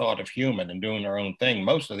without the thought of human and doing their own thing.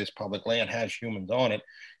 Most of this public land has humans on it,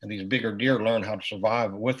 and these bigger deer learn how to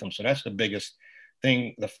survive with them. So that's the biggest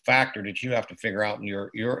thing, the factor that you have to figure out in your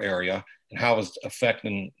area, and how is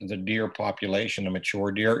affecting the deer population, the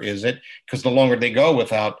mature deer. Is it because the longer they go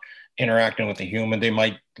without interacting with the human, they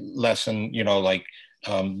might lessen,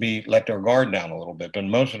 let their guard down a little bit. But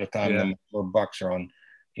most of the time, the mature bucks are on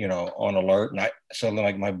alert. And so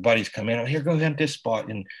like my buddies come in, here, go hunt this spot,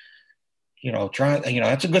 and try,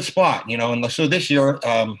 that's a good spot, and so this year,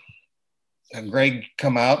 Greg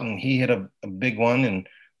come out and he hit a big one, and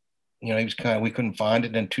he was we couldn't find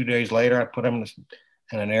it. Then 2 days later, I put him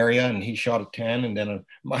in an area, and he shot a 10, and then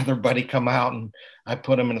my other buddy come out, and I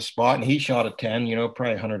put him in a spot, and he shot a 10,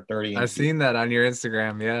 probably 130. I've seen that on your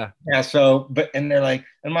Instagram. Yeah. Yeah. So, and they're like,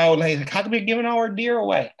 and my old lady's like, how come you're giving all our deer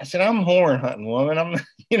away? I said, I'm horn hunting, woman. I'm,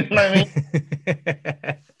 you know what I mean?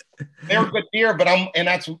 They're good deer, but and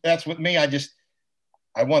that's with me. I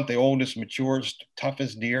want the oldest, maturest,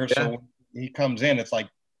 toughest deer. Yeah. So when he comes in, it's like,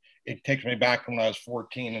 it takes me back when I was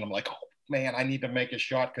 14, and I'm like, oh man, I need to make a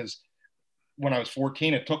shot, because when I was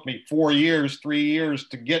 14, it took me 3 years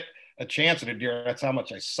to get a chance at a deer. That's how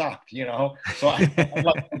much I sucked, So I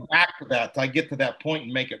like to go back to that. I get to that point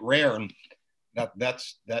and make it rare, and that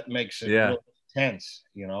makes it really intense,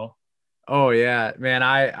 Oh yeah, man.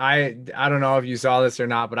 I don't know if you saw this or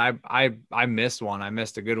not, but I missed one. I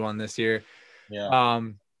missed a good one this year. Yeah.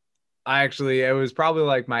 It was probably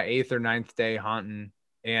like my 8th or 9th day hunting,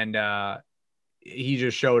 and he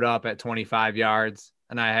just showed up at 25 yards,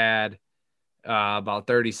 and I had about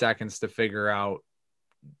 30 seconds to figure out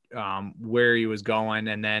where he was going.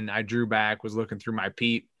 And then I drew back, was looking through my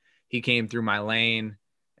peep. He came through my lane,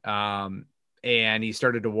 and he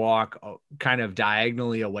started to walk kind of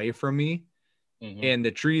diagonally away from me. Mm-hmm. And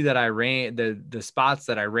the tree that I ran, the spots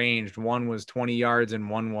that I ranged, one was 20 yards and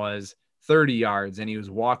one was 30 yards. And he was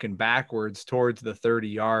walking backwards towards the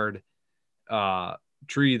 30-yard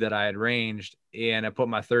tree that I had ranged. And I put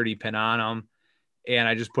my 30 pin on him, and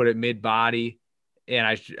I just put it mid body.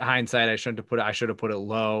 And hindsight, I should have put it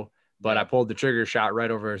low, but I pulled the trigger shot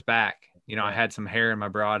right over his back. I had some hair in my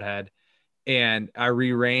broadhead, and I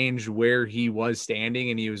rearranged where he was standing,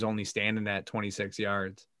 and he was only standing at 26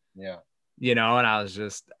 yards. Yeah. And I was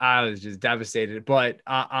just devastated. But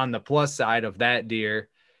on the plus side of that deer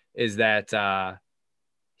is that I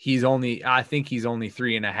think he's only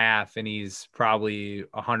 3.5, and he's probably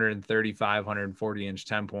 135, 140 inch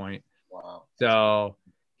 10 point. Wow. So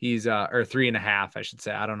he's or 3.5, I should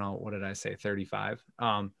say. I don't know. What did I say? 35.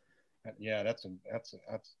 Yeah, that's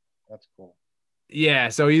cool. Yeah.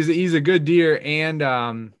 So he's a good deer.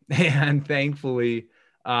 And thankfully,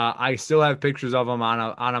 I still have pictures of him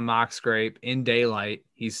on a mock scrape in daylight.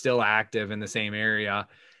 He's still active in the same area.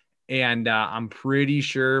 And I'm pretty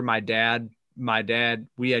sure my dad,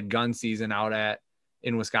 we had gun season out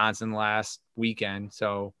in Wisconsin last weekend.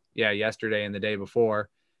 So yeah, yesterday and the day before.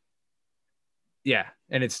 Yeah.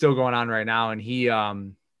 And it's still going on right now. And he, my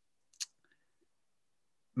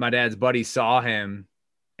dad's buddy saw him,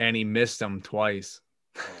 and he missed him twice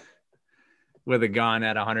with a gun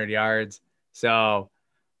at 100 yards. So,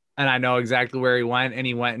 and I know exactly where he went, and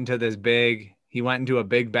he went into a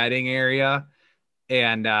big bedding area,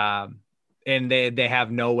 and they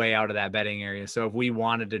have no way out of that bedding area. So if we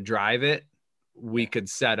wanted to drive it, we could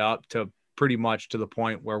set up to pretty much to the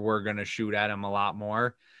point where we're going to shoot at him a lot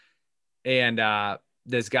more. And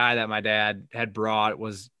this guy that my dad had brought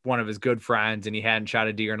was one of his good friends, and he hadn't shot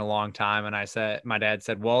a deer in a long time. And my dad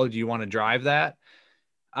said, well, do you want to drive that?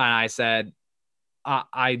 And I said,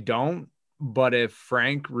 I don't, but if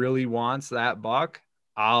Frank really wants that buck,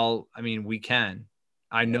 we can.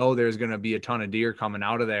 I know there's going to be a ton of deer coming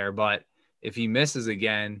out of there, but if he misses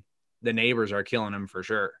again, the neighbors are killing him for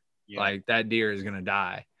sure. Yeah. Like, that deer is going to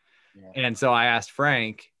die. Yeah. And so I asked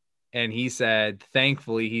Frank, and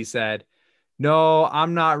thankfully he said, no,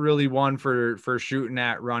 I'm not really one for shooting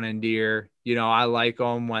at running deer. I like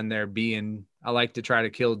them when I like to try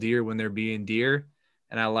to kill deer when they're being deer.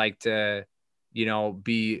 And I like to,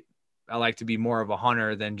 be more of a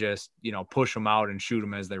hunter than just, push them out and shoot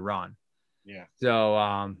them as they run. Yeah.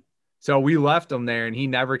 So we left him there, and he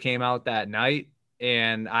never came out that night,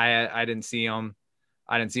 and I didn't see him.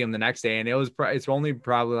 I didn't see him the next day, and it's only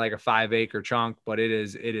probably like a 5-acre chunk, but it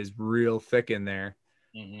is real thick in there.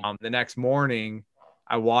 Mm-hmm. The next morning,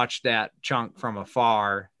 I watched that chunk from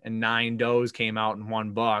afar, and 9 does came out in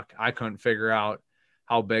 1 buck. I couldn't figure out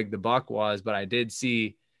how big the buck was, but I did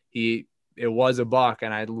see it was a buck,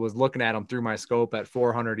 and I was looking at him through my scope at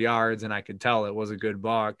 400 yards, and I could tell it was a good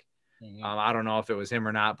buck. Mm-hmm. I don't know if it was him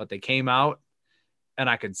or not, but they came out, and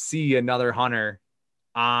I could see another hunter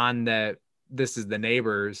on this is the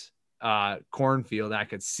neighbor's cornfield. I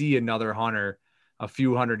could see another hunter a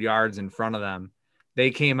few hundred yards in front of them. They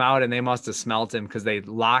came out, and they must have smelt him, because they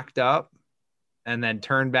locked up and then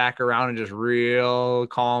turned back around and just real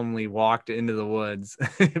calmly walked into the woods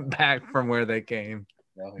back from where they came.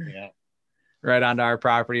 Oh, yeah. Right onto our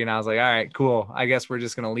property. And I was like, all right, cool. I guess we're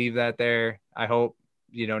just going to leave that there. I hope,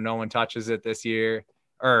 no one touches it this year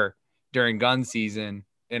or during gun season,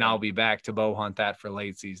 and I'll be back to bow hunt that for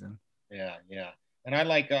late season. Yeah. Yeah. And I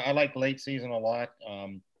like late season a lot.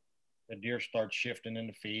 The deer start shifting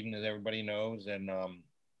into feeding, as everybody knows. And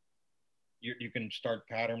you can start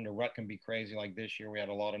pattern. The rut can be crazy. Like this year, we had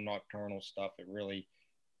a lot of nocturnal stuff. It really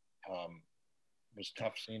was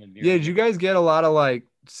tough seeing a deer. Yeah, did you guys get a lot of like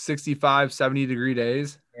 65, 70-degree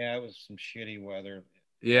days? Yeah, it was some shitty weather.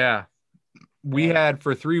 Yeah. We had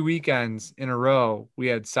for 3 weekends in a row, we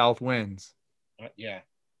had south winds. Yeah.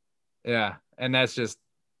 Yeah. And that's just,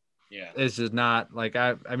 yeah, it's just not like,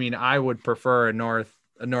 I mean, I would prefer a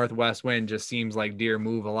northwest wind. Just seems like deer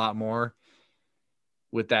move a lot more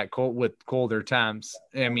with that colder temps.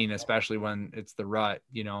 I mean, especially when it's the rut,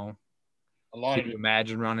 you know. Can you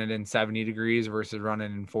imagine running in 70 degrees versus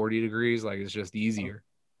running in 40 degrees? Like, it's just easier.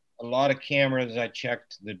 A lot of cameras I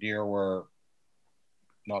checked, the deer were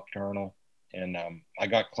nocturnal, and I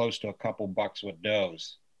got close to a couple bucks with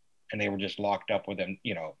does, and they were just locked up with them,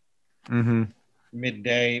 you know,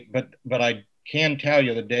 midday. But I can tell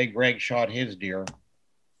you, the day Greg shot his deer,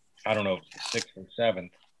 I don't know, 6th or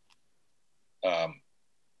 7th,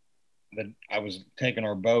 that I was taking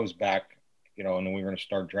our bows back, you know, and then we were going to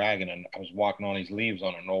start dragging, and I was walking on these leaves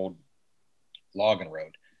on an old logging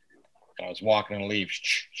road, and I was walking in the leaves,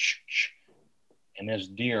 and this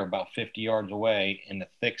deer about 50 yards away in the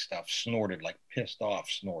thick stuff snorted, like pissed off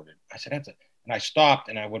snorted. I said, that's it. And I stopped,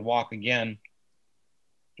 and I would walk again.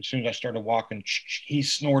 As soon as I started walking, he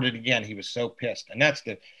snorted again. He was so pissed. And that's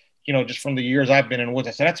the, you know, just from the years I've been in the woods,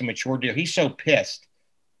 I said, that's a mature deer. He's so pissed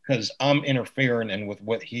because I'm interfering and with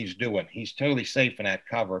what he's doing. He's totally safe in that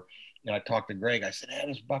cover. And I talked to Greg. I said,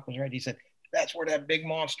 this buck was right. He said, that's where that big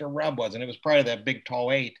monster rub was. And it was probably that big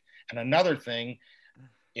tall 8. And another thing,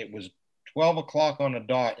 it was 12 o'clock on the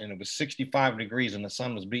dot, and it was 65 degrees, and the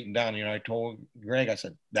sun was beating down. You know, I told Greg, I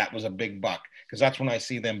said, that was a big buck, because that's when I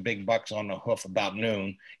see them big bucks on the hoof about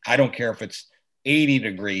noon. I don't care if it's 80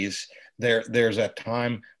 degrees. There's a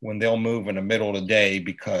time when they'll move in the middle of the day,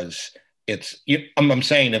 because I'm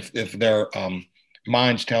saying if their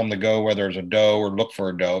minds tell them to go where there's a doe or look for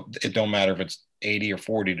a doe, it don't matter if it's 80 or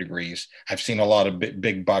 40 degrees. I've seen a lot of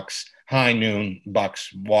big bucks, high noon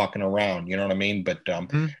bucks walking around, you know what I mean? But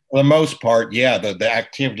for the most part, yeah, the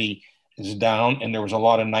activity is down, and there was a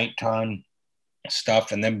lot of nighttime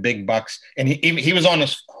stuff, and then big bucks, and he was on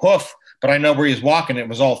his hoof, but I know where he was walking, it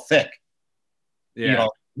was all thick. Yeah. You know,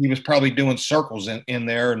 he was probably doing circles in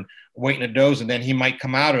there and waiting to doze, and then he might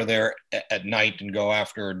come out of there at night and go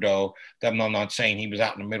after a doe. I'm not saying he was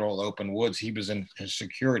out in the middle of the open woods. He was in his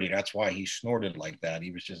security. That's why he snorted like that.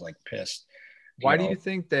 He was just like pissed. Why do you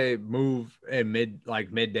think they move at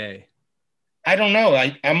midday? I don't know.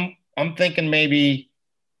 I'm thinking maybe,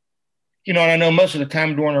 you know, and I know most of the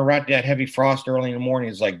time during a rut, that heavy frost early in the morning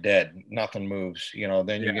is like dead. Nothing moves, you know,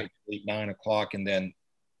 then you get 8, 9 o'clock, and then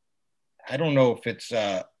I don't know if it's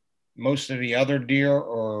most of the other deer,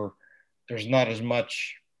 or there's not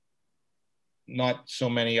so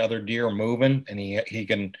many other deer moving, and he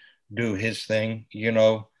can do his thing, you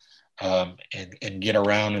know, and get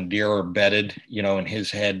around, and deer are bedded, you know, in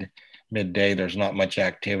his head midday. There's not much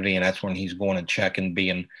activity, and that's when he's going to check and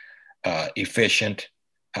being efficient.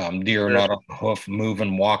 Deer are not on the hoof,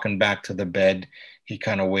 moving, walking back to the bed. He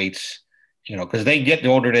kind of waits, you know, because the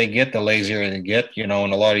older they get, the lazier they get, you know.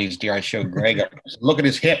 And a lot of these deer, I showed Greg, look at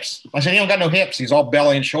his hips. I said, he don't got no hips. He's all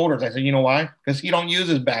belly and shoulders. I said, you know why? Because he don't use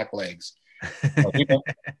his back legs.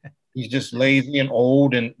 He's just lazy and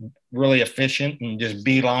old and really efficient, and just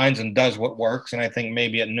beelines and does what works. And I think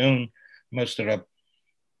maybe at noon, most of the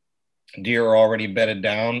deer are already bedded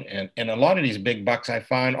down. And a lot of these big bucks I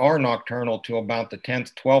find are nocturnal to about the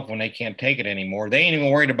 10th, 12th, when they can't take it anymore. They ain't even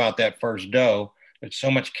worried about that first doe. It's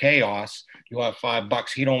so much chaos. You'll have 5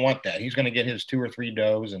 bucks. He don't want that. He's going to get his 2 or 3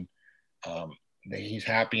 does, and he's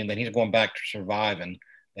happy, and then he's going back to survive. And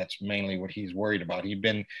that's mainly what he's worried about.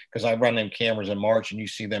 Because I run them cameras in March, and you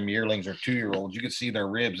see them yearlings or 2-year-olds. You can see their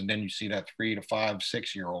ribs, and then you see that 3 to 5,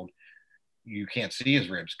 6-year-old. You can't see his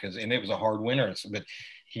ribs, and it was a hard winter. But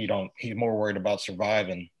he's more worried about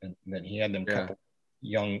surviving than he had them couple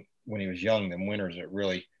young, when he was young, them winters that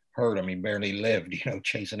really hurt him. He barely lived, you know,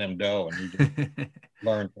 chasing them doe, and he just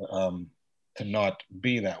learned to not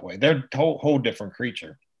be that way. They're a whole different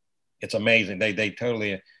creature. It's amazing. They're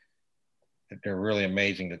really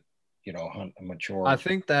amazing to, you know, hunt a mature. I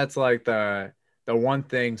think that's like the one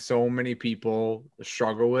thing so many people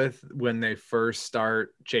struggle with when they first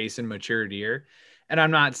start chasing mature deer. And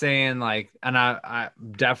I'm not saying like, and I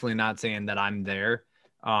definitely not saying that I'm there,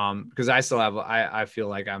 because I feel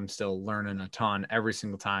like I'm still learning a ton every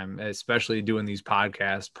single time, especially doing these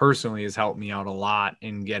podcasts personally has helped me out a lot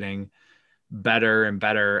in getting better and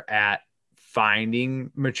better at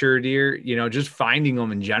finding mature deer. You know, just finding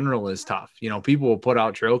them in general is tough. You know, people will put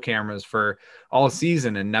out trail cameras for all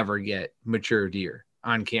season and never get mature deer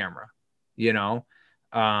on camera, you know?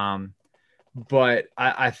 but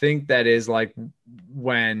I think that is like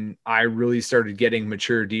when I really started getting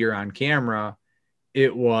mature deer on camera,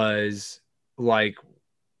 it was like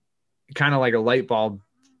kind of like a light bulb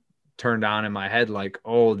turned on in my head, like,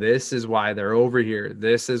 oh, this is why they're over here.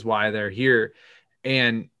 This is why they're here.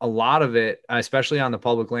 And a lot of it, especially on the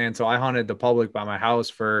public land. So I hunted the public by my house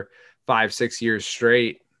for 5-6 years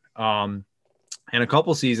straight. And a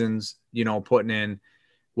couple seasons, putting in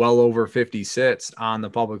well over 50 sits on the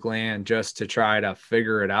public land just to try to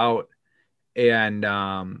figure it out. And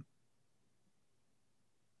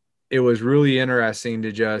it was really interesting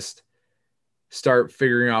to just start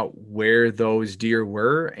figuring out where those deer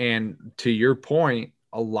were. And to your point,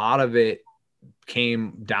 a lot of it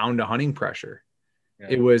came down to hunting pressure. Yeah.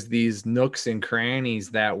 It was these nooks and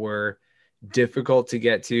crannies that were difficult to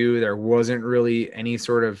get to. There wasn't really any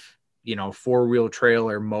sort of, 4-wheel trail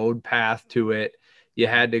or mode path to it. You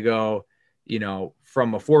had to go,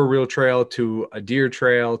 from a 4-wheel trail to a deer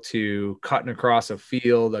trail to cutting across a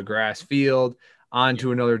field, a grass field,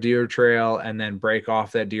 onto another deer trail, and then break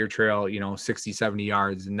off that deer trail, 60, 70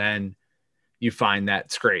 yards. And then you find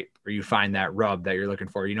that scrape or you find that rub that you're looking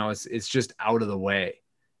for. It's just out of the way.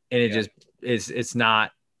 And it just is, it's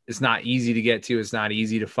not easy to get to. It's not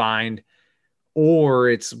easy to find, or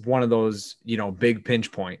it's one of those, big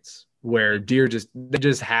pinch points where deer they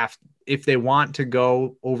just have, if they want to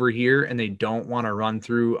go over here and they don't want to run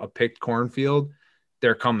through a picked cornfield,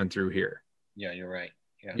 they're coming through here. Yeah, you're right.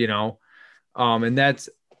 Yeah. And that's,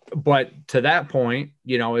 but to that point,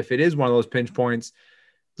 if it is one of those pinch points,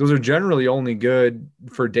 those are generally only good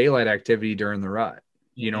for daylight activity during the rut,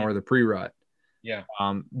 or the pre-rut. Yeah.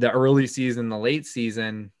 The early season, the late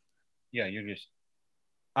season. Yeah. You're just,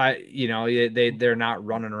 they're not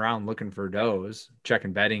running around looking for does,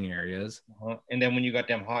 checking bedding areas. And then when you got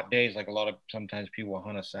them hot days, like sometimes people will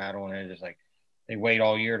hunt a saddle and they're just like, they wait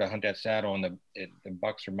all year to hunt that saddle, and the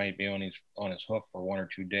bucks might be on his hook for 1 or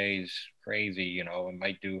 2 days. Crazy, and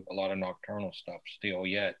might do a lot of nocturnal stuff still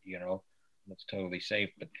yet. It's totally safe.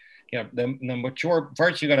 But the mature,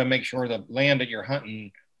 first you got to make sure the land that you're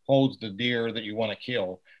hunting holds the deer that you want to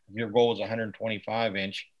kill. If your goal is 125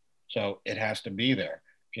 inch, so it has to be there.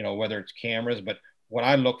 Whether it's cameras, but what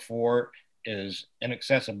I look for is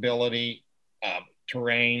inaccessibility,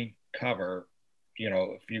 terrain, cover.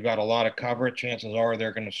 If you got a lot of cover, chances are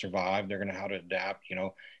they're going to survive. They're going to know how to adapt.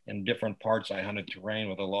 In different parts, I hunted terrain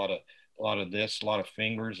with a lot of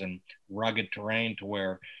fingers and rugged terrain to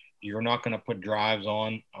where you're not going to put drives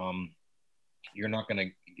on. You're not going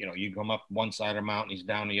to, you come up one side of the mountain, he's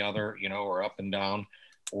down the other, or up and down,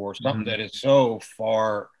 or something that is so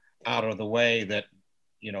far out of the way that,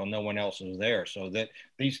 no one else is there. So that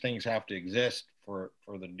these things have to exist for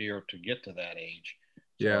the deer to get to that age.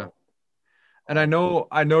 Yeah. And I know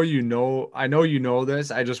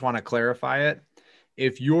this. I just want to clarify it.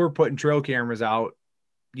 If you're putting trail cameras out,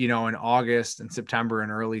 in August and September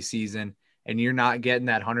and early season, and you're not getting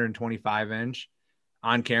that 125 inch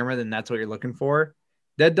on camera, then that's what you're looking for.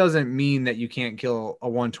 That doesn't mean that you can't kill a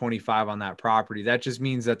 125 on that property. That just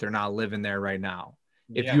means that they're not living there right now.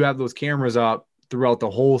 If you have those cameras up throughout the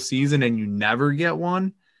whole season and you never get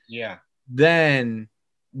one, then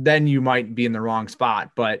you might be in the wrong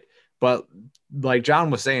spot. But like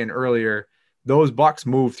John was saying earlier, those bucks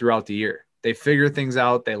move throughout the year. They figure things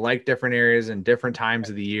out. They like different areas and different times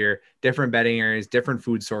of the year, different bedding areas, different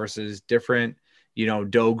food sources, different,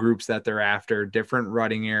 doe groups that they're after, different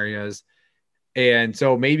rutting areas. And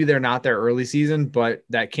so maybe they're not there early season, but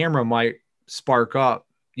that camera might spark up,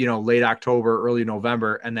 late October, early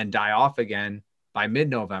November, and then die off again by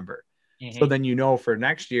mid-November. Mm-hmm. So then, for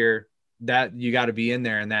next year that you got to be in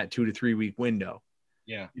there in that 2 to 3 week window.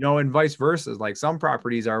 Yeah. And vice versa. Like some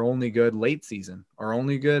properties are only good late season or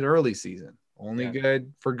only good early season, only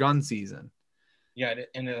good for gun season. Yeah.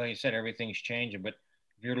 And like you said, everything's changing, but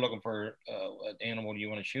if you're looking for an animal you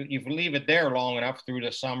want to shoot, if you leave it there long enough through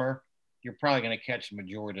the summer, you're probably going to catch the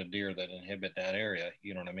majority of deer that inhabit that area.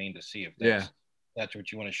 You know what I mean? To see if that's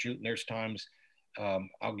what you want to shoot. And there's times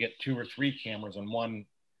I'll get 2 or 3 cameras in one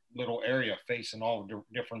little area facing all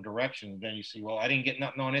different directions. Then you see, well, I didn't get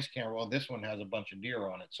nothing on this camera. Well, this one has a bunch of deer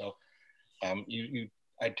on it. So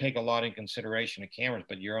I take a lot in consideration of cameras,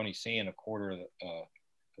 but you're only seeing a quarter of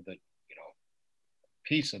the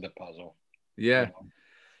piece of the puzzle. Yeah.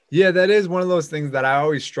 Yeah, that is one of those things that I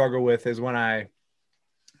always struggle with is when I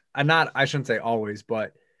shouldn't say always,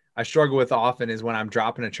 but I struggle with often is when I'm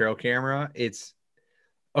dropping a trail camera. It's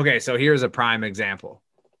okay. So here's a prime example.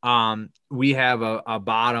 We have a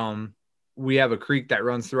bottom, we have a creek that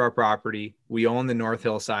runs through our property. We own the North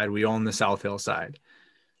Hillside. We own the South Hillside,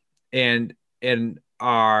 and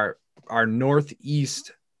our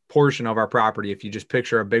northeast portion of our property. If you just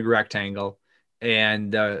picture a big rectangle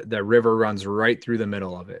and the river runs right through the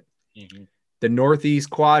middle of it. Mm-hmm. The northeast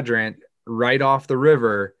quadrant, right off the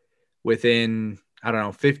river, within, I don't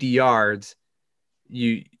know, 50 yards,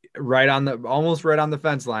 almost right on the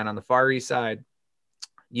fence line on the far east side,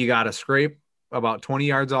 you got a scrape about 20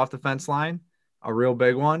 yards off the fence line, a real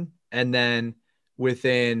big one. And then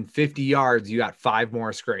within 50 yards, you got 5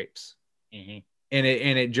 more scrapes. Mm-hmm. And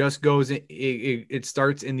it just goes, it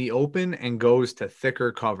starts in the open and goes to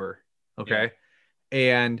thicker cover. Okay.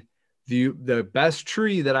 Yeah. And the best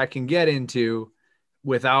tree that I can get into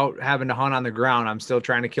without having to hunt on the ground, I'm still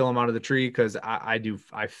trying to kill them out of the tree, because I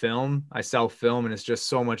self film, and it's just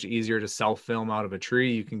so much easier to self film out of a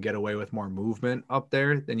tree. You can get away with more movement up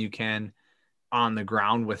there than you can on the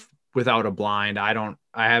ground without a blind. I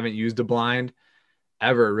haven't used a blind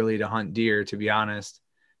ever really to hunt deer, to be honest.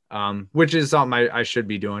 Which is something I should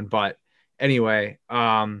be doing. But anyway,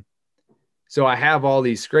 so I have all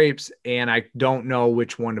these scrapes and I don't know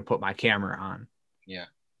which one to put my camera on. Yeah.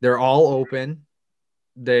 They're all open.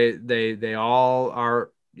 They all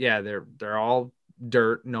are. Yeah. They're all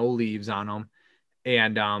dirt, no leaves on them.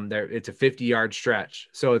 And, it's a 50-yard stretch.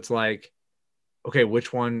 So it's like, okay,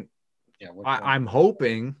 which one? Yeah. I'm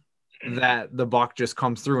hoping that the buck just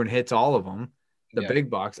comes through and hits all of them. The big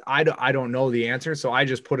bucks. I don't know the answer. So I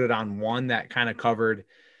just put it on one that kind of covered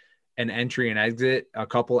an entry and exit, a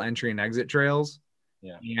couple entry and exit trails.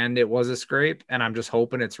 Yeah. And it was a scrape, and I'm just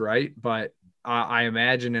hoping it's right. But I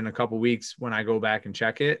imagine in a couple weeks when I go back and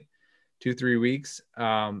check it, 2-3 weeks,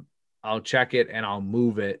 I'll check it and I'll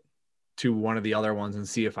move it to one of the other ones and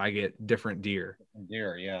see if I get different deer.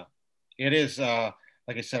 Yeah. It is,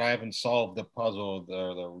 like I said, I haven't solved the puzzle,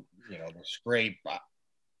 the scrape.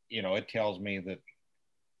 It tells me that,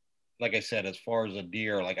 like I said, as far as a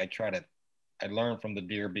deer, like I learn from the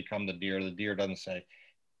deer, become the deer. The deer doesn't say,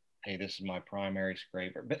 hey, this is my primary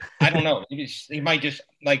scraper. But I don't know. He might just,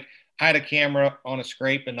 like, I had a camera on a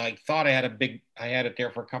scrape and I thought I had it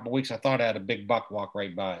there for a couple of weeks. I thought I had a big buck walk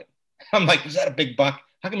right by it. I'm like, is that a big buck?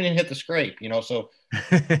 How come you didn't hit the scrape? So,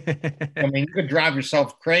 I mean, you could drive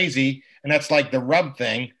yourself crazy. And that's like the rub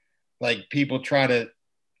thing. Like, people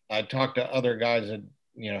I talk to other guys that,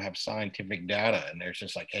 have scientific data, and they're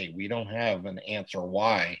just like, hey, we don't have an answer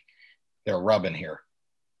why they're rubbing here.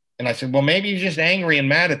 And I said, well, maybe he's just angry and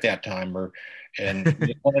mad at that time, and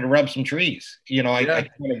he wanted to rub some trees. I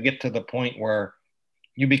kind of get to the point where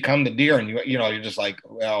you become the deer, and you're just like,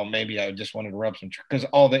 well, maybe I just wanted to rub some trees, because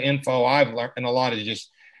all the info I've learned, and a lot is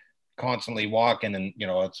just constantly walking, and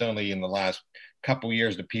it's only in the last couple of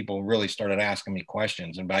years that people really started asking me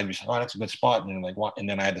questions, and I'd be like, oh, that's a good spot, and like, what? And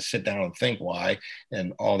then I had to sit down and think why,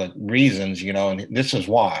 and all the reasons, and this is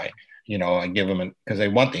why. I give them, because they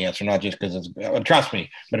want the answer, not just because it's, trust me.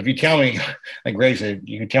 But if you tell me, like Greg said,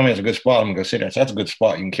 you can tell me it's a good spot, I'm gonna go sit there. So that's a good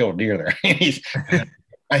spot. You can kill a deer there.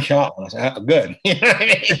 I shot one. I said, oh, good.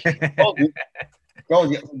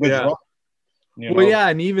 Well, yeah,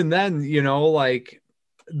 and even then, like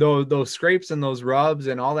those scrapes and those rubs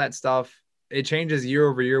and all that stuff, it changes year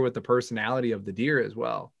over year with the personality of the deer as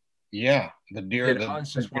well. Yeah, the deer.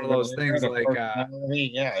 It's just one of those things. Like,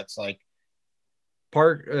 it's like.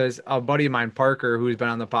 A buddy of mine, Parker, who's been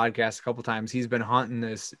on the podcast a couple times, he's been hunting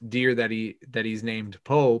this deer that he's named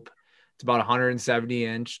Pope. It's about 170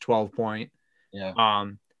 inch, 12 point. Yeah.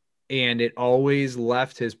 And it always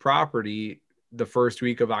left his property the first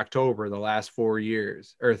week of October, the last 4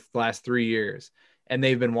 years, or the last 3 years. And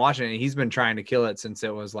they've been watching it. He's been trying to kill it since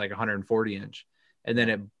it was like 140 inch. And then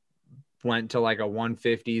it went to like a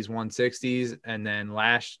 150s, 160s. And then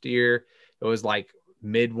last year it was like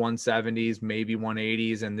mid 170s, maybe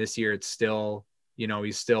 180s. And this year it's still,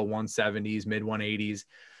 he's still 170s, mid 180s,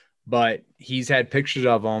 but he's had pictures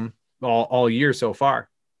of them all year so far,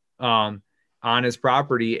 on his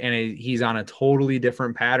property. And he's on a totally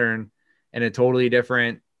different pattern and a totally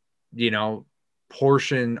different,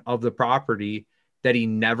 portion of the property that he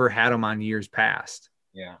never had him on years past.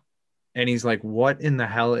 Yeah. And he's like, what in the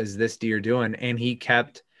hell is this deer doing? And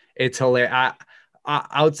it's hilarious.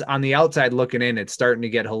 On the outside looking in, it's starting to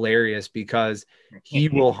get hilarious, because he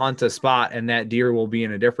will hunt a spot and that deer will be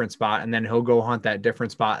in a different spot, and then he'll go hunt that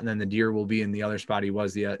different spot, and then the deer will be in the other spot he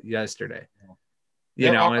was yesterday.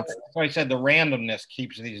 That's why I said the randomness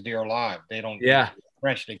keeps these deer alive. They don't get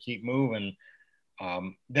fresh, they keep moving.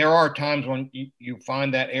 There are times when you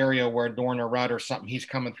find that area where during a rut or something, he's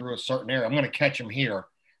coming through a certain area. I'm going to catch him here,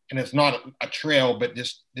 and it's not a trail, but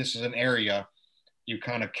this is an area. You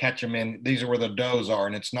kind of catch them in. These are where the does are,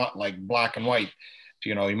 and it's not like black and white.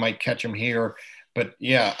 You might catch them here. But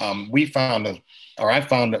yeah, I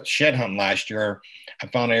found a shed hunt last year. I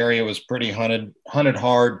found an area was pretty hunted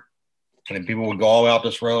hard, and then people would go all the way out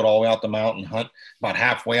this road, all the way out the mountain, hunt. About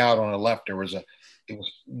halfway out on the left, it was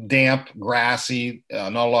damp, grassy,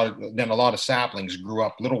 not a lot of, then a lot of saplings grew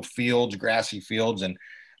up, little fields, grassy fields, and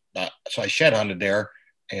so I shed hunted there,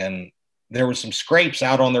 and there was some scrapes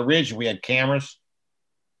out on the ridge. We had cameras,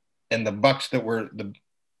 and the bucks that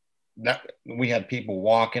we had people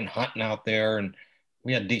walking, hunting out there, and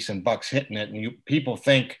we had decent bucks hitting it. And people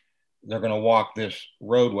think they're going to walk this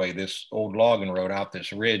roadway, this old logging road out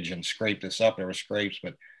this ridge and scrape this up. There were scrapes,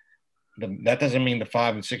 but that doesn't mean the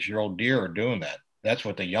 5 and 6 year old deer are doing that. That's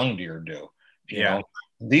what the young deer do. You know,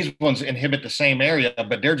 these ones inhabit the same area,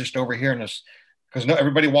 but they're just over here in this because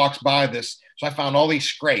everybody walks by this. So I found all these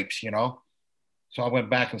scrapes, So I went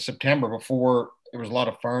back in September before there was a lot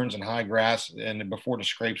of ferns and high grass, and before the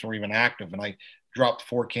scrapes were even active. And I dropped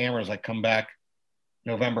 4 cameras. I come back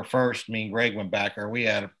November 1st. Me and Greg went back there. We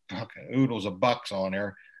had oodles of bucks on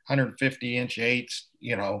there, 150-inch eights.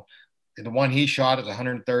 The one he shot is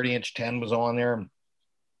 130-inch 10 was on there.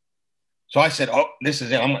 So I said, "Oh, this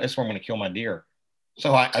is it. This is where I'm going to kill my deer."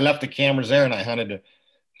 So I left the cameras there and I hunted the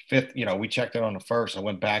 5th. We checked it on the 1st. I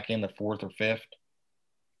went back in the 4th or 5th.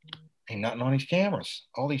 Ain't nothing on these cameras.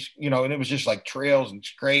 All these, and it was just like trails and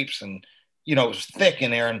scrapes, and it was thick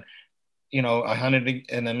in there. And I hunted,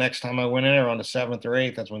 and the next time I went in there on the 7th or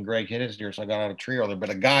 8th, that's when Greg hit his deer. So I got out a tree earlier, but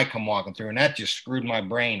a guy come walking through, and that just screwed my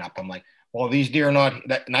brain up. I'm like, well, these deer are not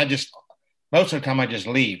that, and most of the time I just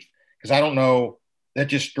leave because I don't know. That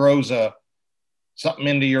just throws something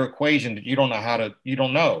into your equation that you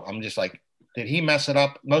don't know. I'm just like, did he mess it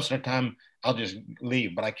up? Most of the time I'll just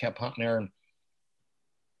leave, but I kept hunting there, and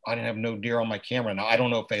I didn't have no deer on my camera. Now I don't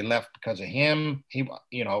know if they left because of him,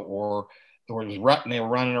 or it was rut and they were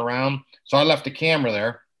running around. So I left the camera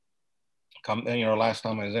there. Last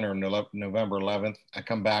time I was in there, November 11th. I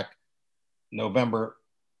come back November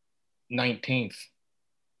 19th.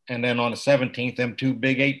 And then on the 17th, them 2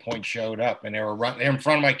 big 8-point showed up, and they were running in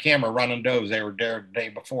front of my camera running does. They were there the day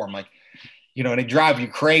before. I'm like, and they drive you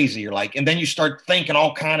crazy. You're like, and then you start thinking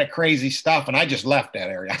all kind of crazy stuff. And I just left that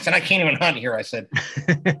area. I said, I can't even hunt here. I said,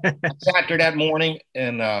 I sat there that morning,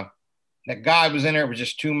 and that guy was in there. It was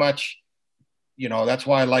just too much. That's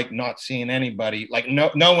why I like not seeing anybody, like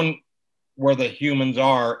knowing where the humans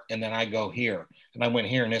are. And then I go here, and I went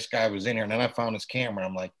here, and this guy was in here, and then I found his camera.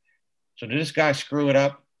 I'm like, so did this guy screw it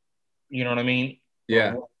up? You know what I mean?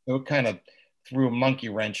 Yeah. It kind of threw a monkey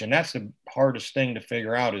wrench, and that's the hardest thing to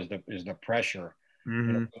figure out is the pressure.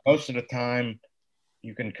 Mm-hmm. Most of the time,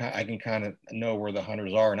 I can kind of know where the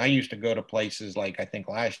hunters are. And I used to go to places like, I think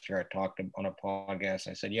last year I talked on a podcast.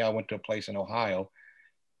 I said, yeah, I went to a place in Ohio.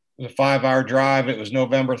 It was a 5-hour drive. It was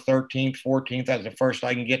November 13th, 14th. That was the first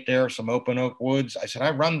I can get there. Some open oak woods. I said,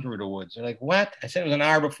 I run through the woods. They're like, what? I said, it was an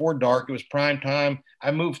hour before dark. It was prime time.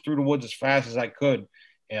 I moved through the woods as fast as I could.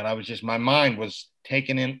 And I was just, my mind was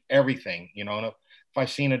taking in everything, and if I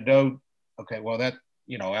seen a doe, okay, well that,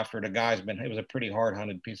 after the guy's it was a pretty hard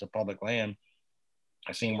hunted piece of public land.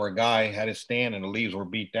 I seen where a guy had his stand and the leaves were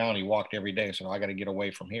beat down. He walked every day. So I got to get away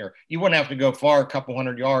from here. You wouldn't have to go far, a couple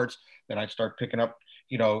 100 yards. Then I'd start picking up,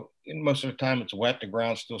 and most of the time it's wet. The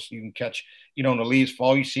ground still, so you can catch, the leaves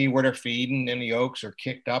fall. You see where they're feeding and the oaks are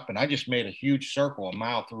kicked up. And I just made a huge circle, a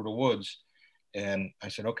mile through the woods. And I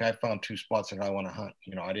said, okay, I found 2 spots that I want to hunt.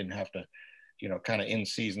 I didn't have to, kind of in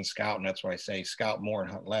season scout. And that's why I say scout more and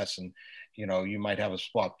hunt less. And, you might have a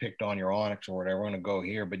spot picked on your onX or whatever. We're going to go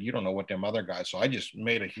here, but you don't know what them other guys. So I just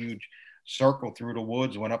made a huge circle through the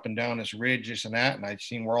woods, went up and down this ridge, this and that. And I'd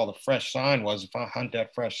seen where all the fresh sign was. If I hunt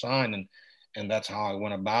that fresh sign, and that's how I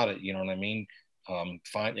went about it. You know what I mean?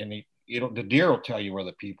 The deer will tell you where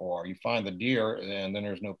the people are. You find the deer and then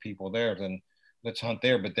there's no people there, then let's hunt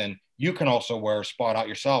there. But then you can also wear a spot out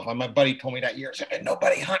yourself. My buddy told me that year, said,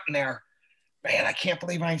 nobody hunting there. Man, I can't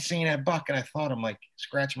believe I ain't seen that buck. And I thought, I'm like,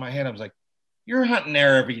 scratching my head. I was like, you're hunting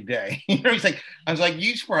there every day. He's like, I was like,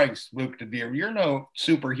 you probably spooked a deer. You're no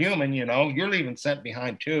superhuman, you're leaving scent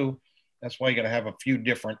behind too. That's why you got to have a few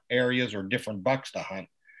different areas or different bucks to hunt.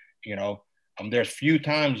 There's few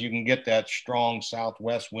times you can get that strong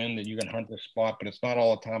southwest wind that you can hunt this spot, but it's not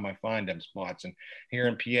all the time I find them spots. And here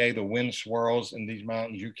in PA, the wind swirls in these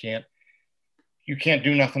mountains. You can't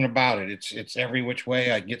do nothing about it. It's every which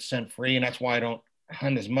way. I get scent free, and that's why I don't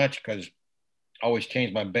hunt as much, because I always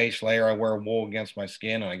change my base layer. I wear wool against my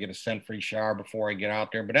skin, and I get a scent free shower before I get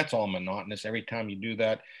out there. But that's all monotonous. Every time you do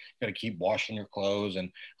that, you got to keep washing your clothes.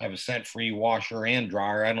 And I have a scent free washer and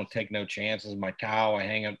dryer. I don't take no chances. My towel, I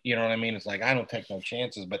hang up. You know what I mean? It's like I don't take no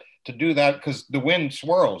chances. But to do that, because the wind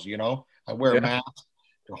swirls, I wear a mask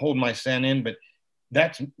to hold my scent in. But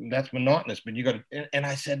that's monotonous. But you got to, and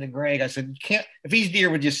I said to Greg, I said, you can't, if these deer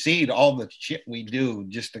would just see all the shit we do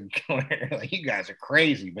just to go like, you guys are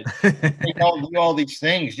crazy, but they all do all these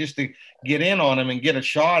things just to get in on them and get a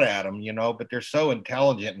shot at them, you know, but they're so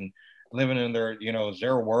intelligent and living in their, you know, it's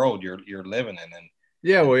their world you're living in. And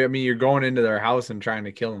yeah, well, I mean, you're going into their house and trying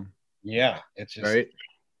to kill them. Yeah, it's just right.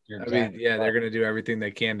 Exactly I mean, yeah, they're going to do everything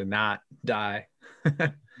they can to not die.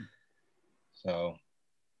 So,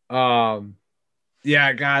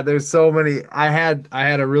 yeah, God, there's so many. I had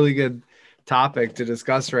a really good topic to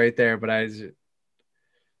discuss right there, but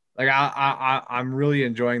I'm really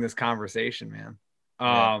enjoying this conversation,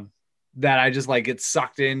 man. That I just like get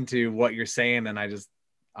sucked into what you're saying, and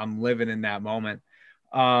I'm living in that moment.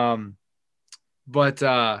 But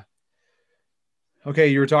okay,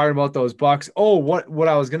 you were talking about those bucks. Oh, what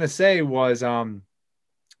I was gonna say was in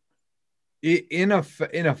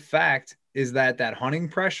effect is that hunting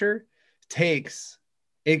pressure takes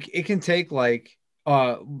it can take like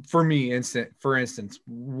for me for instance,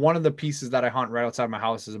 one of the pieces that I hunt right outside my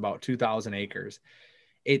house is about 2,000 acres.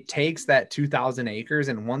 It takes that 2,000 acres,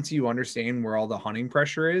 and once you understand where all the hunting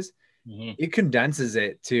pressure is, it condenses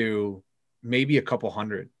it to maybe a couple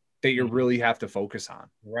hundred that you really have to focus on.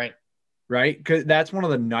 Right. Because that's one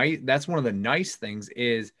of the nice things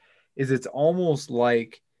is it's almost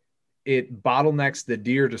like it bottlenecks the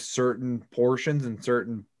deer to certain portions and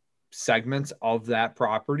certain segments of that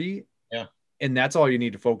property. Yeah. And that's all you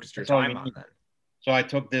need to focus your time on then. So I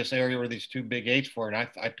took this area where these two big 8s for, and I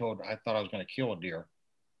thought I was going to kill a deer,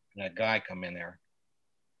 and that guy come in there,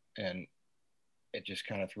 and it just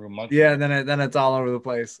kind of threw a monkey. Yeah, then it's all over the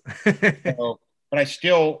place. So, but I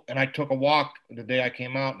took a walk the day I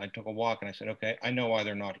came out, and I took a walk, and I said, okay, I know why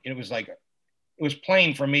they're not. It was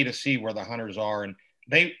plain for me to see where the hunters are, and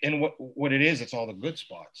what it is, it's all the good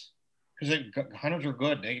spots, because hunters are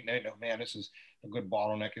good. They know, man, this is a good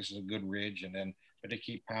bottleneck, this is a good ridge, but they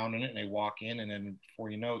keep pounding it, and they walk in, and then before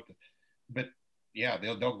you know it, but yeah,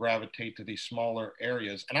 they'll gravitate to these smaller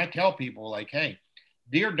areas. And I tell people, like, hey,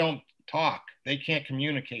 deer don't talk, they can't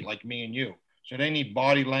communicate like me and you. So they need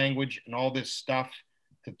body language and all this stuff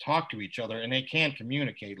to talk to each other, and they can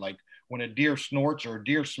communicate. Like when a deer snorts or a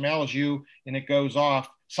deer smells you and it goes off,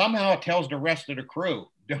 somehow it tells the rest of the crew,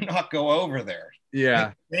 do not go over there. Yeah.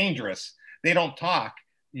 It's dangerous. They don't talk,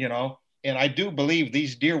 you know. And I do believe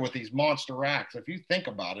these deer with these monster racks, if you think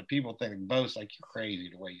about it, people think, Bo's like, you're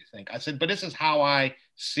crazy the way you think. I said, but this is how I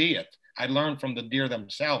see it. I learned from the deer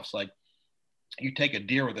themselves. Like, you take a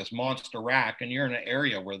deer with this monster rack and you're in an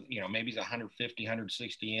area where, you know, maybe it's 150,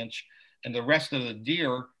 160 inch, and the rest of the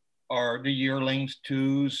deer are the yearlings,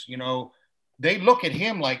 2s, you know, they look at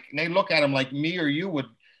him like me or you would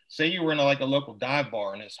say you were in a local dive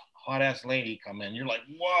bar and this hot ass lady come in. You're like,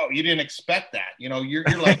 whoa, you didn't expect that. You know, you're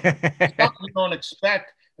like, stuff you don't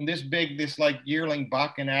expect. And this like yearling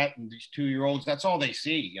bucking at, and these 2-year-olds, that's all they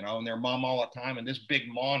see, you know, and their mom all the time. And this big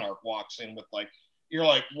monarch walks in with like, you're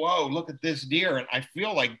like, whoa, look at this deer. And I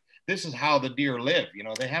feel like this is how the deer live. You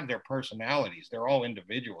know, they have their personalities. They're all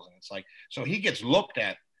individuals. And it's like, so he gets looked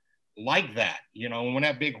at like that, you know, and when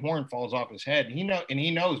that big horn falls off his head, he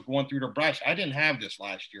knows going through the brush, I didn't have this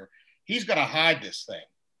last year. He's got to hide this thing.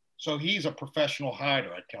 So he's a professional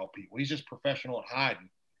hider, I tell people. He's just professional at hiding.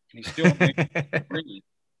 And he's still breed.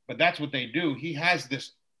 But that's what they do. He has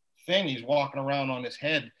this thing he's walking around on his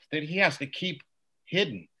head that he has to keep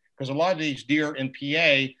hidden. Because a lot of these deer in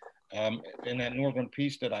PA, in that northern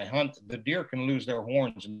piece that I hunt, the deer can lose their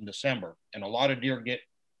horns in December. And a lot of deer get,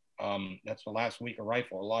 that's the last week of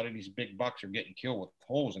rifle, a lot of these big bucks are getting killed with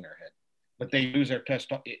holes in their head. But they lose their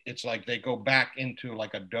testosterone. It's like they go back into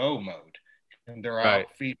like a doe mode. And they're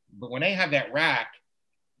out feet. But when they have that rack,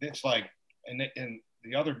 it's like, and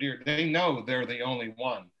the other deer, they know they're the only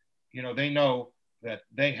one. You know, they know that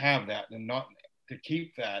they have that, and not to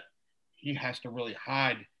keep that, he has to really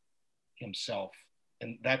hide himself.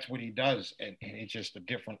 And that's what he does. And it's just a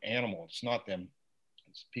different animal. It's not them.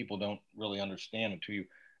 People don't really understand until you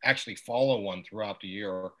actually follow one throughout the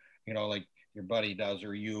year, or, you know, like your buddy does,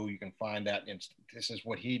 or you can find that. And this is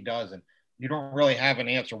what he does. And you don't really have an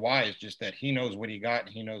answer why. It's just that he knows what he got, and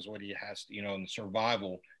he knows what he has to, you know, and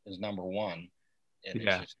survival is number one. And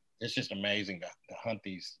yeah, it's just amazing to hunt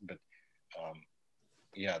these. But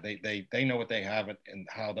yeah, they know what they have and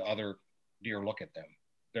how the other deer look at them.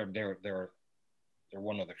 They're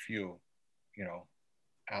one of the few, you know,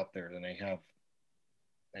 out there, and they have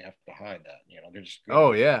to hide that, you know. They're just good.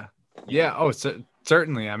 Oh yeah. Yeah. Oh, so,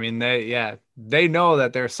 certainly. I mean, they know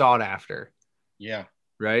that they're sought after. Yeah.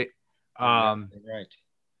 Right. Right.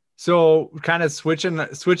 So kind of switching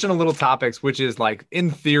a little topics, which is like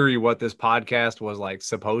in theory what this podcast was like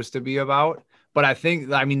supposed to be about, but I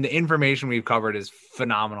think, I mean, the information we've covered is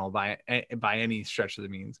phenomenal by any stretch of the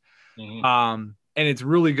means. And it's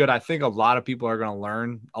really good. I think a lot of people are going to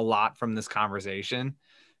learn a lot from this conversation.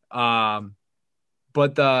 But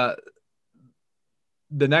the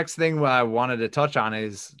next thing I wanted to touch on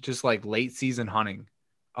is just like late season hunting.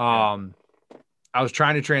 I was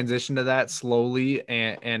trying to transition to that slowly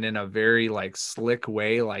and in a very like slick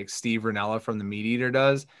way, like Steve Rinella from the Meat Eater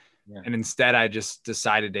does. Yeah. And instead I just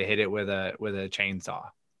decided to hit it with a chainsaw.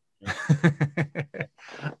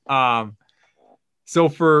 Yeah. So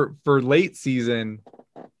for late season,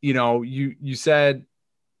 you know, you said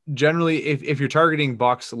generally if you're targeting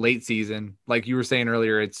bucks late season, like you were saying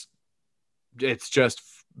earlier, it's just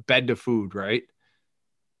bed to food, right?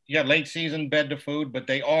 Yeah, late season bed to food, but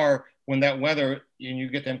they are, when that weather and you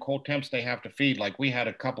get them cold temps, they have to feed. Like we had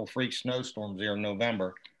a couple freak snowstorms there in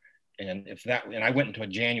November, and I went into a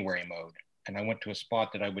January mode, and I went to a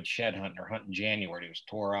spot that I would shed hunt or hunt in January. It was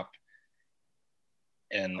tore up,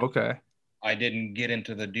 and okay, I didn't get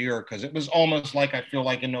into the deer because it was almost like I feel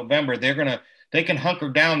like in November they can hunker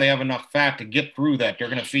down. They have enough fat to get through that. They're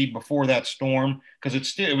going to feed before that storm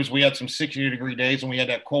because we had some 60-degree days and we had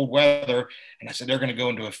that cold weather. And I said, they're going to go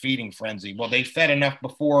into a feeding frenzy. Well, they fed enough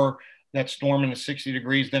before that storm in the 60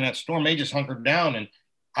 degrees. Then that storm, they just hunkered down. And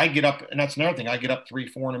I get up, and that's another thing. I get up 3,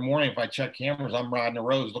 4 in the morning. If I check cameras, I'm riding the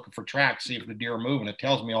roads looking for tracks, see if the deer are moving. It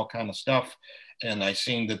tells me all kind of stuff. And I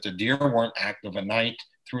seen that the deer weren't active at night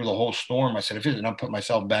through the whole storm. I said, if it isn't, I'll put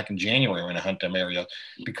myself back in January when I hunt them area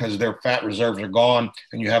because their fat reserves are gone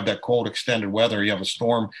and you have that cold extended weather, you have a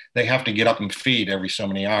storm, they have to get up and feed every so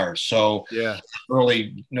many hours. So yeah,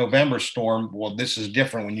 early November storm, well, this is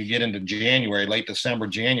different when you get into January, late December,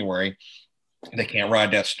 January, they can't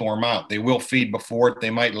ride that storm out. They will feed before it.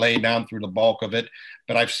 They might lay down through the bulk of it.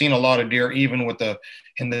 But I've seen a lot of deer, even with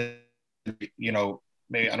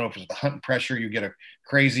maybe, I don't know if it's the hunting pressure, you get a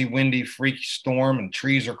crazy windy freak storm and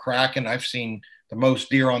trees are cracking. I've seen the most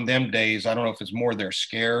deer on them days. I don't know if it's more they're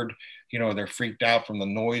scared, they're freaked out from the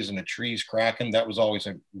noise and the trees cracking. That was always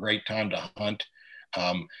a great time to hunt.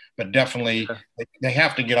 But definitely they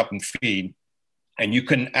have to get up and feed. And you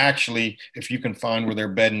can actually, if you can find where they're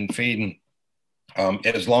bedding and feeding,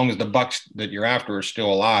 as long as the bucks that you're after are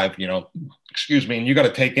still alive, and you got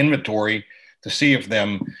to take inventory to see if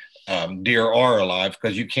them deer are alive,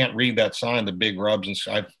 because you can't read that sign, the big rubs and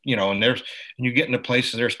and you get into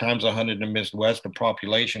places, there's times I hunted in the Midwest, the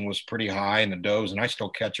population was pretty high in the does, and I still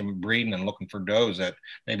catch them breeding and looking for does that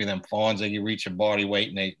maybe them fawns, they reach a body weight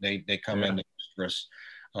and they come in stress.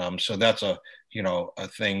 So that's a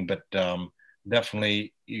thing, but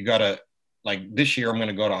definitely you gotta, like this year I'm going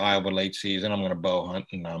to go to Iowa late season, I'm going to bow hunt,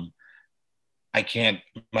 and I can't,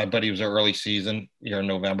 my buddy was there early season here in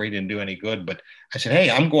November. He didn't do any good, but I said, hey,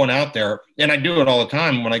 I'm going out there, and I do it all the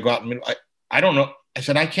time when I go out. I don't know. I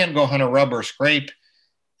said, I can't go hunt a rubber scrape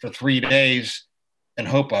for 3 days and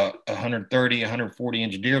hope a 130, 140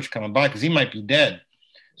 inch deer is coming by because he might be dead.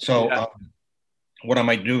 So what I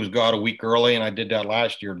might do is go out a week early, and I did that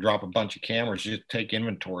last year, drop a bunch of cameras, just take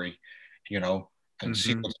inventory, and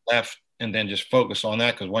see what's left, and then just focus on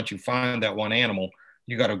that. Because once you find that one animal,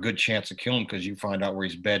 you got a good chance to kill him because you find out where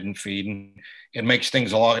he's bedding, feeding. It makes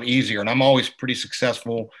things a lot easier. And I'm always pretty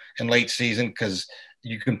successful in late season because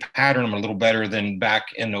you can pattern them a little better than back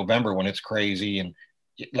in November when it's crazy. And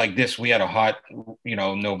like this, we had a hot,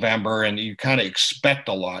 November, and you kind of expect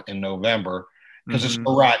a lot in November because it's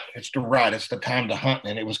the rut. It's the rut. It's the time to hunt.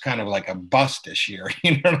 And it was kind of like a bust this year.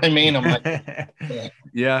 You know what I mean? I'm like,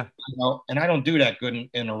 yeah. And I don't do that good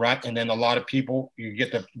in a rut. And then a lot of people, you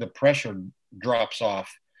get the pressure drops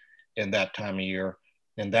off in that time of year,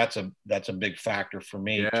 and that's a big factor for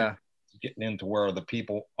me. Getting into where the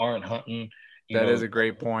people aren't hunting. That is a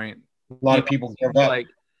great point. A lot of people give up. Like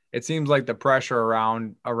it seems like the pressure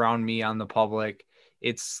around me on the public,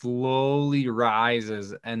 it slowly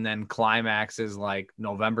rises and then climaxes like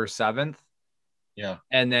November 7th. Yeah.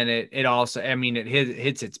 And then it also, I mean, it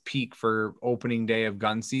hits its peak for opening day of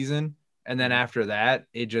gun season, and then after that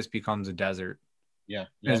it just becomes a desert. Yeah.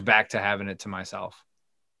 It's back to having it to myself.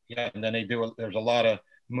 Yeah. And then there's a lot of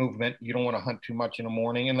movement. You don't want to hunt too much in the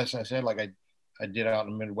morning, unless I said, like I did out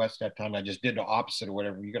in the Midwest that time. I just did the opposite or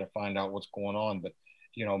whatever. You got to find out what's going on. But,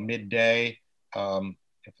 midday,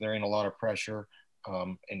 if there ain't a lot of pressure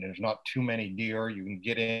and there's not too many deer, you can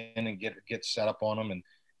get in and get set up on them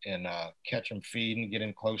and catch them feeding, get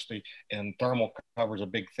in closely. And thermal cover is a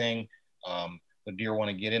big thing. The deer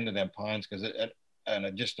want to get into them pines because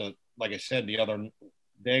like I said, the other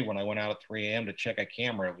day when I went out at 3 a.m. to check a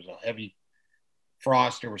camera, it was a heavy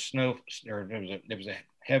frost. There was snow. It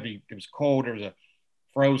was cold. There was a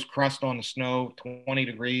froze crust on the snow, 20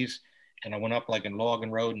 degrees. and I went up like in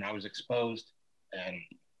Logan Road, and I was exposed, and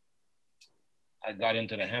I got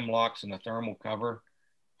into the hemlocks and the thermal cover,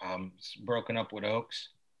 broken up with oaks.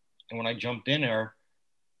 And when I jumped in there,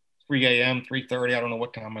 3 a.m., 3:30, I don't know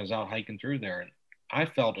what time I was out hiking through there, and I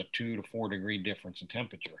felt a 2 to 4 degree difference in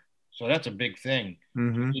temperature. So that's a big thing. You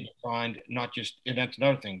Mm-hmm. need to find not just, and that's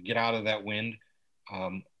another thing, get out of that wind,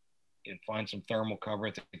 um, and find some thermal cover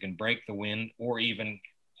that can break the wind or even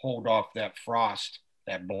hold off that frost,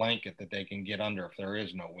 that blanket that they can get under if there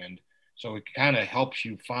is no wind. So it kind of helps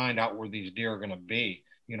you find out where these deer are going to be,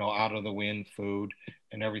 out of the wind, food,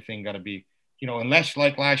 and everything got to be, unless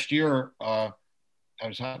like last year, I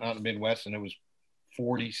was hunting out in the Midwest and it was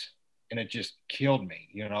 40s and it just killed me,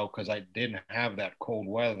 because I didn't have that cold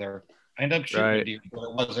weather. I ended up shooting a Right. deer, but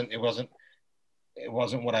it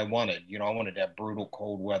wasn't what I wanted. I wanted that brutal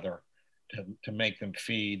cold weather to make them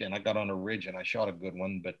feed. And I got on a ridge and I shot a good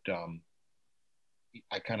one, but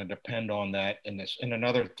I kind of depend on that. And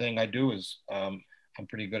another thing I do is I'm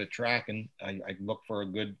pretty good at tracking. I look for a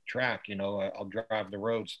good track. I'll drive the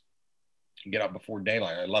roads, get up before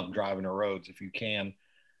daylight. I love driving the roads if you can.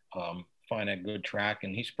 Find a good track,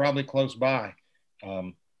 and he's probably close by.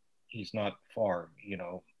 Um, he's not far,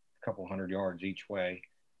 a couple hundred yards each way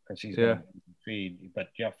because he's going Yeah. to feed.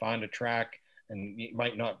 But yeah, find a track, and it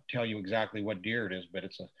might not tell you exactly what deer it is, but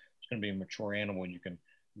it's going to be a mature animal, and you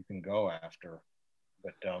can go after.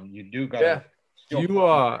 But you do got Yeah. to Do still you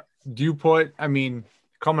find. do you put, I mean,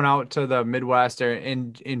 coming out to the Midwest or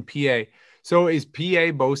in PA. So is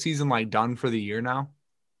PA bow season like done for the year now?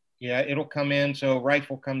 Yeah, it'll come in. So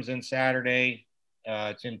rifle comes in Saturday.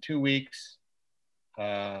 It's in 2 weeks.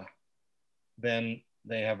 Uh, then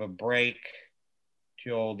they have a break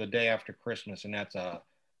till the day after Christmas, and that's a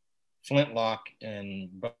flintlock and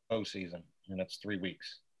bow season, and that's 3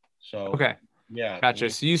 weeks. So Okay. yeah,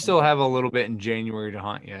 Gotcha. So you still have a little bit in January to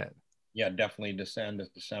hunt yet. yeah, definitely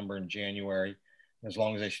December and January. As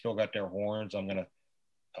long as they still got their horns, I'm gonna.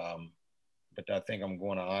 But I think I'm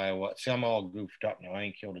going to Iowa. See, I'm all goofed up now. I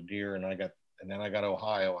ain't killed a deer, and then I got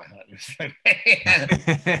Ohio. I hunt. It's like,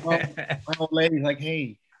 man. Well, my old lady's like,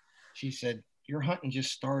 hey, she said, your hunting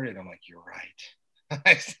just started. I'm like, you're right.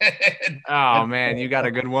 I said, Oh man, you got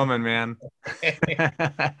a good woman, man.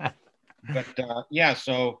 but yeah,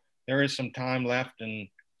 so there is some time left,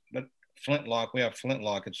 but flintlock, we have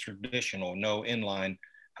flintlock. It's traditional, no inline,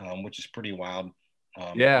 which is pretty wild.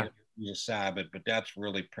 Yeah. You sabot, but that's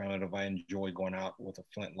really primitive. I enjoy going out with a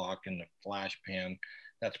flintlock and a flash pan.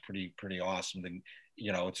 That's pretty awesome.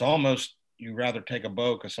 It's almost you rather take a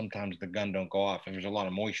bow because sometimes the gun don't go off and there's a lot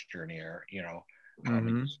of moisture in the air.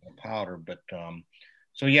 Mm-hmm. It's powder, but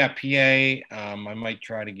so yeah, PA. I might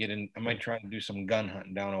try to get in. I might try to do some gun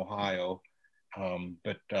hunting down Ohio.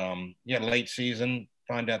 But yeah, late season,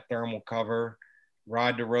 find that thermal cover,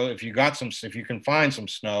 ride the road. If you can find some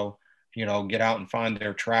snow, get out and find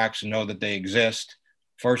their tracks and know that they exist.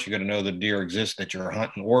 First, you got to know the deer exist that you're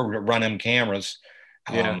hunting, or run them cameras,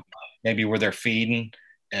 Yeah. maybe where they're feeding,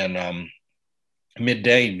 and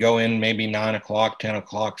midday go in maybe 9 o'clock, 10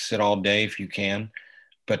 o'clock, sit all day if you can.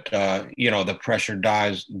 But the pressure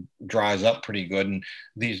dries up pretty good, and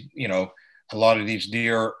these a lot of these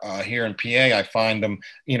deer here in PA, I find them.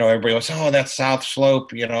 Everybody goes, oh, that's South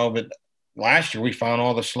Slope, but last year we found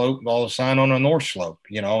all the sign on the North Slope,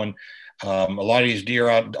 and a lot of these deer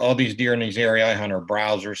all these deer in these area I hunt are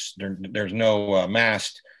browsers. There's no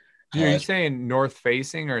mast. Are you saying north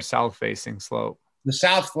facing or south facing slope? The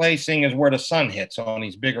south facing is where the sun hits on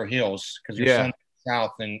these bigger hills because your Yeah. sun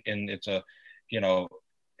south and it's you know,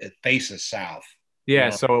 it faces south. You Yeah.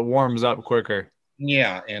 know, So it warms up quicker.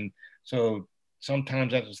 yeah, and so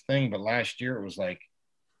sometimes that's the thing. But last year it was like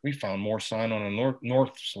we found more sign on a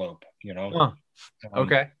north slope. Huh.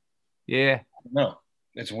 Okay. Yeah. No,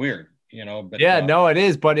 it's weird. But Yeah. No, it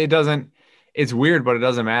is, but it doesn't. It's weird, but it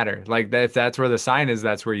doesn't matter. Like that, if that's where the sign is,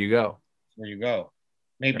 that's where you go. where you go.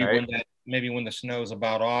 Maybe Right. when the snow's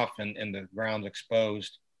about off and the ground's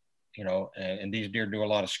exposed, and these deer do a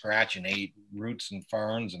lot of scratching. They eat roots and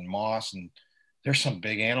ferns and moss, and there's some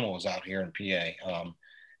big animals out here in PA,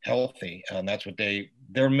 healthy. That's what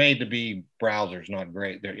they're made to be browsers, not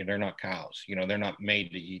great. They're not cows. They're not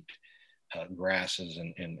made to eat grasses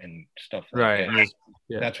and stuff like Right. that.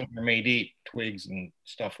 Yeah. That's what they're made to eat, twigs and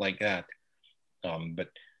stuff like that. But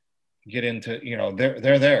get into,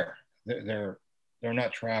 they're there. They're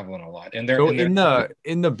not traveling a lot, and So they're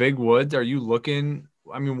in the big woods, are you looking?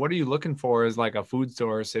 I mean, what are you looking for as like a food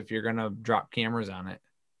source if you're gonna drop cameras on it?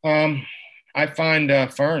 Um, I find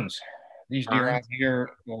ferns. These deer out Ferns?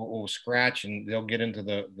 here will scratch and they'll get into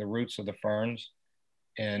the roots of the ferns.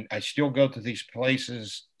 And I still go to these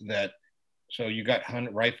places that so you got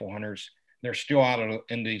rifle hunters. They're still out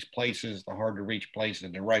in these places, the hard to reach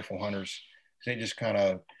places. The rifle hunters, they just kind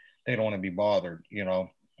of, they don't want to be bothered, you know.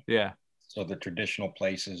 Yeah. So the traditional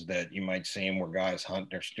places that you might see them where guys hunt,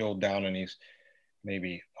 they're still down in these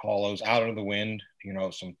maybe hollows out of the wind, you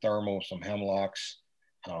know, some thermal, some hemlocks.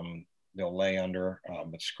 They'll lay under,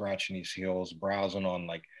 but scratching these hills, browsing on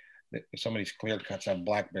like some of these clear cuts have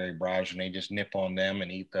blackberry browse and they just nip on them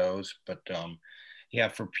and eat those. But yeah,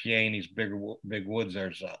 for PA and these big woods,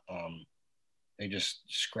 there's they just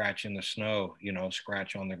scratch in the snow, you know,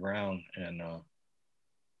 scratch on the ground. And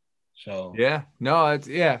so yeah, no, it's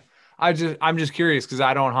I'm just curious because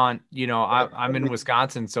I don't hunt, you know, I'm in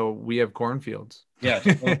Wisconsin, so we have cornfields. Yeah,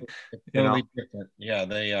 it's totally different. Yeah,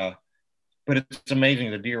 they but it's amazing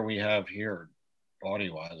the deer we have here, body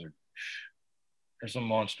wise, there's some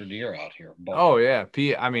monster deer out here. Oh yeah,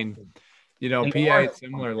 I mean, you know, PA is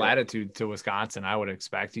similar latitude to Wisconsin. I would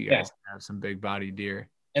expect you guys to have some big body deer.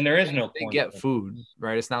 And there is no they get food,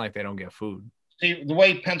 right? It's not like they don't get food. See, the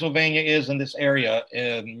way Pennsylvania is in this area,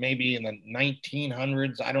 maybe in the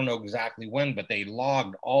 1900s, I don't know exactly when, but they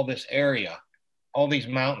logged all this area. All these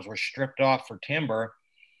mountains were stripped off for timber.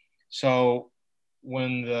 So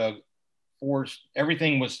when the forest,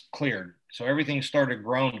 everything was cleared. So everything started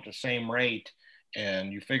growing at the same rate.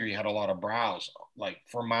 And you figure you had a lot of browse, like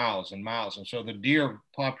for miles and miles. And so the deer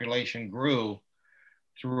population grew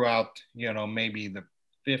throughout, you know, maybe the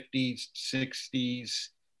 50s, 60s.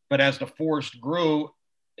 But as the forest grew,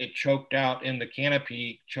 it choked out in the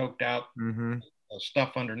canopy, choked out the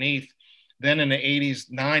stuff underneath. Then in the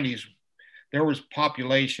 80s, 90s, there was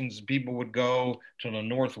populations. People would go to the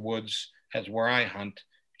North Woods, as where I hunt,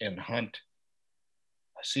 and hunt.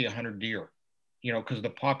 I see 100 deer, you know, because the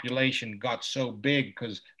population got so big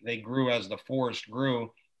because they grew as the forest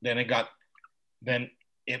grew. Then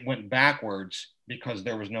it went backwards because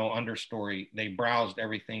there was no understory. They browsed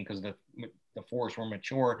everyththing because the forests were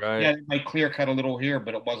mature. Right. Yeah, they might clear cut a little here,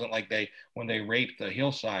 but it wasn't like when they raped the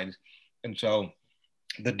hillsides. And so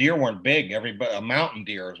the deer weren't big. A mountain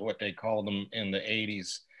deer is what they called them in the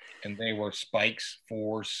 80s. And they were spikes,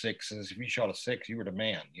 4s, 6s. If you shot a 6, you were the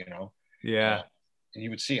man, you know? Yeah. And you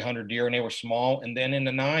would see 100 deer and they were small. And then in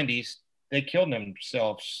the 90s, they killed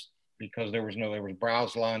themselves because there was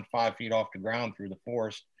browse line 5 feet off the ground through the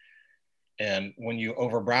forest. And when you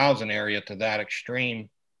overbrowse an area to that extreme,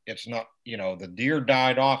 it's not, you know, the deer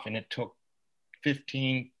died off and it took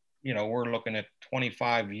 15, you know, we're looking at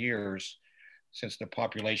 25 years since the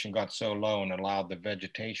population got so low and allowed the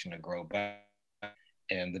vegetation to grow back.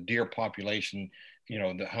 And the deer population, you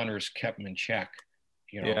know, the hunters kept them in check,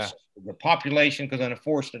 you know. Yeah. So the population, because in a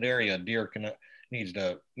forested area, deer needs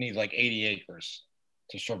like 80 acres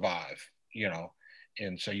to survive, you know.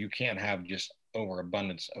 And so you can't have just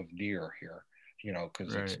overabundance of deer here, you know,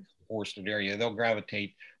 because it's a forested area. They'll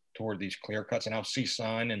gravitate toward these clear cuts, and I'll see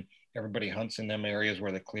sign, and everybody hunts in them areas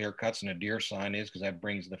where the clear cuts and a deer sign is because that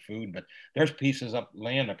brings the food. But there's pieces of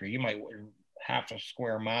land up here. You might half a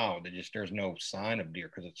square mile that there's no sign of deer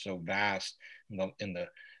because it's so vast in the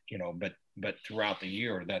you know. But throughout the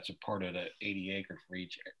year, that's a part of the 80 acre for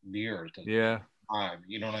each deer. Yeah.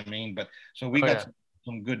 You know what I mean? But so we got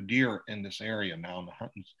some good deer in this area now, and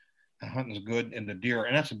the hunting's good, and the deer,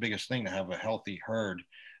 and that's the biggest thing, to have a healthy herd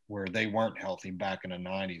where they weren't healthy back in the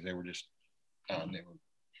 90s. They were just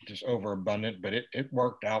overabundant, but it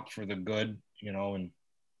worked out for the good, you know, and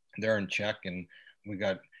they're in check. And you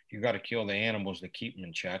got to kill the animals to keep them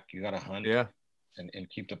in check. You got to hunt and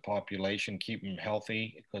keep the population, keep them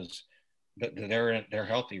healthy, because they're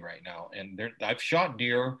healthy right now. And I've shot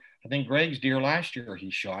deer. I think Greg's deer last year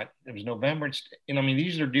he shot. It was November. I mean,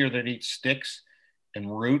 these are deer that eat sticks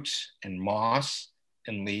and roots and moss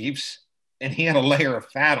and leaves, and he had a layer of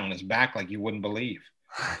fat on his back like you wouldn't believe.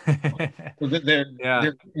 So they're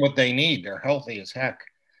what they need. They're healthy as heck.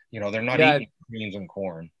 You know, they're not eating beans and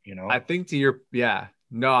corn, you know. I think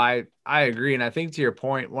I agree. And I think to your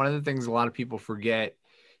point, one of the things a lot of people forget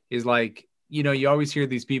is, like, you know, you always hear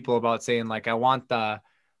these people about saying, like, I want the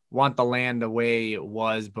land the way it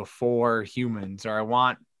was before humans, or I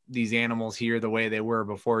want these animals here the way they were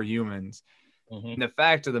before humans. And the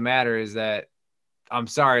fact of the matter is that, I'm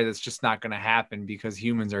sorry, that's just not going to happen, because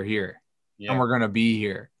humans are here and we're going to be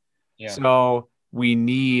here. Yeah. So we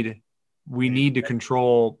need to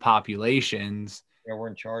control populations. Yeah, we're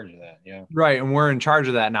in charge of that. Yeah. Right. And we're in charge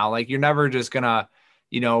of that now. Like, you're never just going to,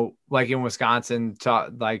 you know, like in Wisconsin,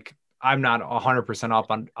 like, I'm not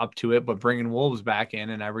 100% up to it, but bringing wolves back in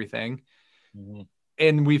and everything.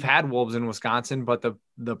 And we've had wolves in Wisconsin, but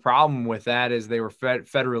the problem with that is they were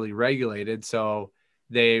federally regulated. So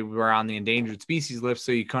they were on the endangered species list.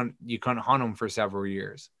 So you couldn't hunt them for several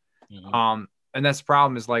years. Mhm. And that's the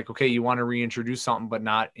problem is like, okay, you want to reintroduce something, but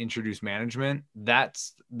not introduce management.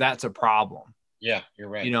 That's a problem. Yeah, you're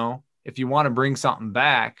You right. know, if you want to bring something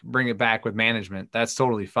back, bring it back with management. That's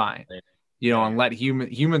totally fine. You know, Yeah, and let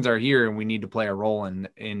humans are here and we need to play a role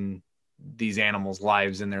in these animals'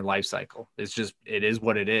 lives in their life cycle. It's just, it is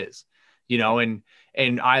what it is, you know, and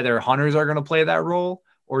either hunters are going to play that role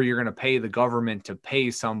or you're going to pay the government to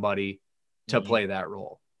pay somebody to Mhm. play that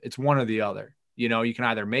role. It's one or the other. You know, you can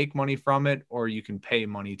either make money from it or you can pay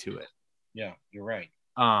money to it. Yeah, you're right.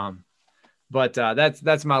 Um, but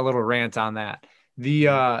that's my little rant on that. The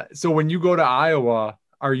Mhm. so when you go to Iowa,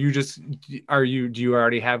 do you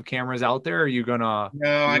already have cameras out there? Are you gonna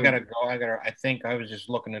No, I gotta go. I think I was just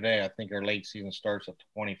looking today. I think our late season starts at the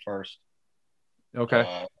 21st.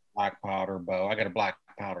 okay. Black powder bow. I got a black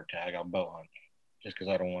powder tag. I'll bow hunt just because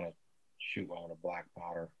I don't want to shoot one with a black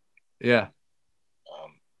powder. Yeah.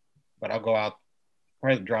 Um, but I'll go out,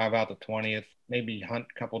 probably drive out the 20th, maybe hunt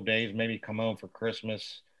a couple days, maybe come home for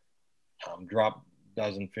Christmas, drop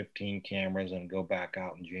dozen, 15 cameras, and go back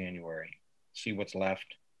out in January, see what's left.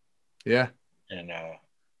 Yeah. And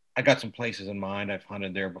I got some places in mind. I've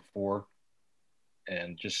hunted there before,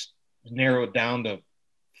 and just narrow it down to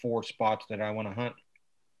 4 spots that I want to hunt.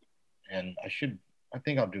 And I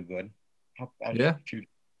think I'll do good. I'll Yeah. shoot.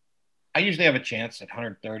 I usually have a chance at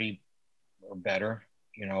 130 or better,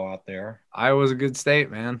 out there. Iowa's a good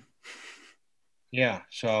state, man. Yeah.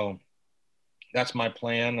 So that's my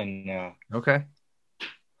plan. And Okay.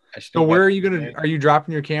 I So still where got, are you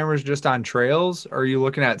dropping your cameras just on trails? Or are you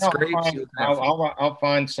looking at no, scrapes? I'll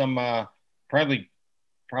find some, probably,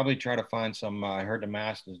 probably try to find some, I heard the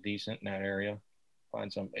mast is decent in that area.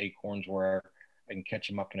 Find some acorns where I can catch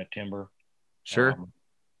them up in a timber. Sure. Um,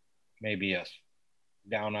 maybe a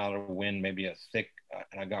down out of the wind, maybe a thick.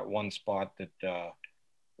 And I got one spot's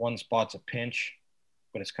a pinch,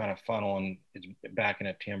 but it's kind of funneling. It's back in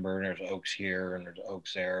a timber, and there's oaks here and there's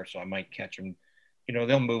oaks there. So I might catch them.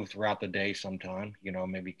 They'll move throughout the day sometime.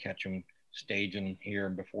 Maybe catch them staging here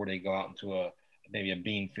before they go out into maybe a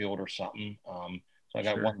bean field or something. So I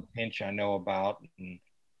got Sure. one pinch I know about, and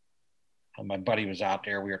my buddy was out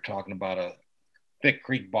there. We were talking about a thick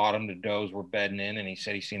creek bottom the does were bedding in, and he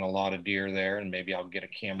said he's seen a lot of deer there, and maybe I'll get a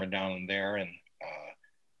camera down in there, and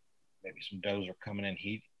maybe some does are coming in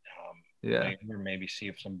heat Yeah. later, maybe see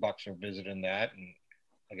if some bucks are visiting that, and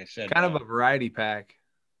like I said, Kind of a variety pack.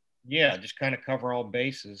 yeah, just kind of cover all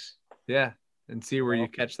bases. Yeah. And see where you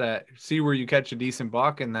catch a decent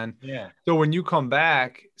buck. And then, Yeah. so when you come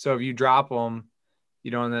back, so if you drop them,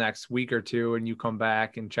 in the next week or two and you come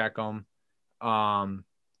back and check them, um,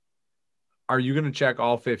 are you going to check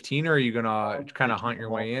all 15 or are you going to kind of hunt your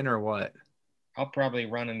way in or what? I'll probably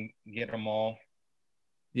run and get them all.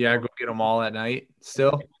 Yeah. Go get them all at night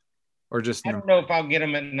still, or just, I don't know if I'll get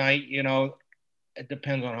them at night. It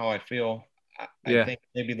depends on how I feel. I yeah. think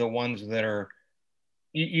maybe the ones that are,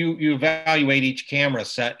 you evaluate each camera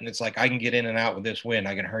set, and it's like I can get in and out with this wind.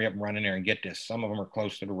 I can hurry up and run in there and get this. Some of them are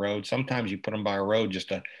close to the road. Sometimes you put them by a road just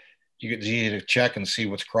to, it's easy to check and see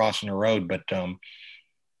what's crossing the road. But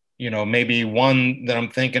maybe one that I'm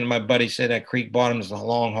thinking, my buddy said that creek bottom is a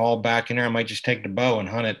long haul back in there. I might just take the bow and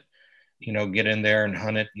hunt it. Get in there and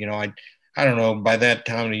hunt it. I don't know. By that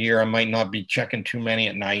time of the year, I might not be checking too many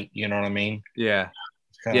at night. You know what I mean? Yeah.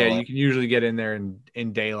 Yeah, Yeah. You can usually get in there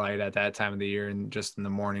in daylight at that time of the year and just in the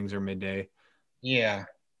mornings or midday. yeah.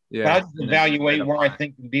 But Yeah. I'll just evaluate where I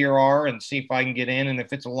think the deer are and see if I can get in. And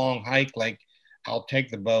if it's a long hike, like I'll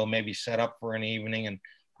take the bow, maybe set up for an evening and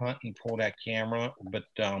hunt and pull that camera. But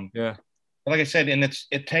Yeah. like I said, and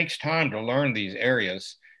it takes time to learn these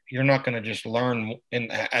areas. You're not going to just learn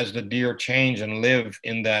as the deer change and live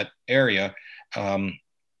in that area.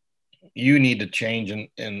 You need to change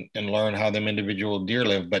and learn how them individual deer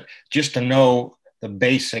live. But just to know the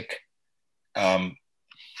basic um,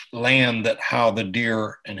 land that how the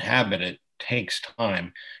deer inhabit it takes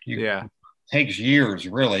time. Yeah. Takes years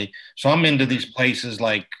really. So I'm into these places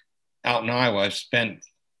like out in Iowa. I've spent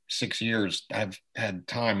 6 years. I've had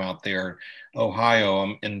time out there. Ohio,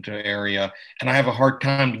 I'm into area, and I have a hard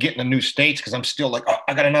time getting to new states because I'm still like, oh,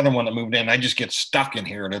 I got another one that moved in. I just get stuck in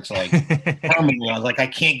here, and it's like, I was like, I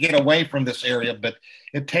can't get away from this area. But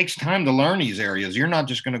it takes time to learn these areas. You're not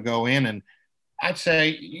just going to go in and I'd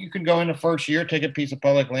say you could go in the first year, take a piece of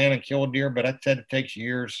public land and kill a deer, but I said it takes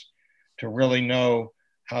years to really know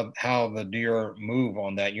how the deer move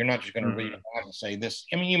on that. You're not just going to read it out and say this.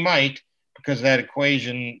 I mean, you might, because that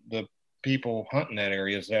equation, the people hunting that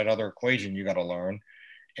area is that other equation you got to learn.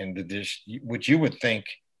 And this, which you would think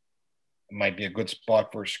might be a good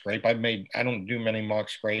spot for a scrape. I don't do many mock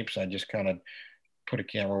scrapes. I just kind of put a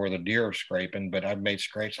camera where the deer are scraping, but I've made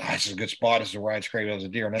scrapes. This is a good spot. This is where I'd scrape as a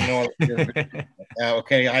deer. And I know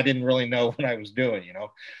okay, I didn't really know what I was doing, you know.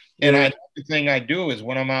 And the thing I do is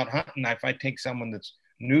when I'm out hunting, if I take someone that's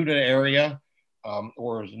new to the area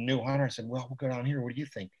or is a new hunter, I said, well, we'll go down here. What do you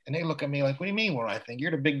think? And they look at me like, what do you mean what I think?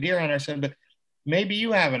 You're the big deer hunter. I said, but maybe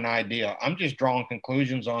you have an idea. I'm just drawing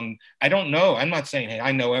conclusions on, I don't know. I'm not saying, hey,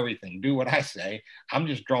 I know everything. Do what I say. I'm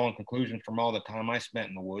just drawing conclusions from all the time I spent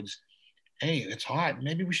in the woods. Hey, it's hot.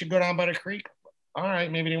 Maybe we should go down by the creek. All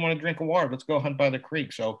right, maybe they want to drink of water. Let's go hunt by the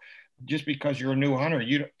creek. So just because you're a new hunter,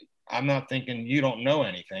 I'm not thinking you don't know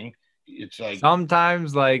anything. It's like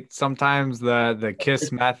sometimes the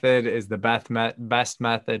KISS method is the best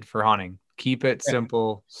method for hunting. Keep it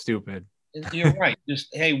simple, stupid. You're right. Just,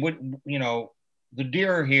 hey, what, you know, the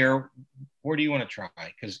deer are here. Where do you want to try?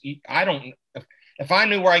 Because I don't. If I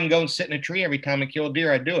knew where I can go and sit in a tree every time I kill a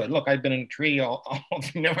deer, I'd do it. Look, I've been in a tree all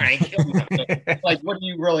never I ain't killed one. So, like, what do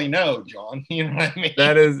you really know, John? You know what I mean?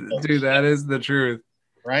 That is the truth.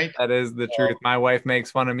 Right? That is the truth. My wife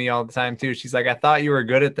makes fun of me all the time too. She's like, I thought you were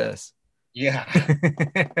good at this. Yeah.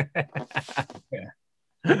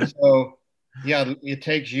 Yeah. So yeah, it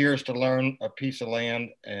takes years to learn a piece of land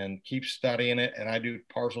and keep studying it. And I do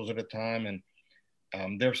parcels at a time.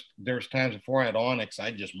 And there's times before I had Onyx,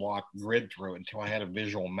 I just walked grid through it until I had a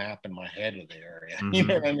visual map in my head of the area. Mm-hmm. You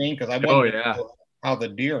know what I mean? Because I wanted to know how the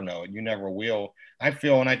deer know it. You never will. I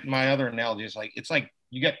feel, and my other analogy is like, it's like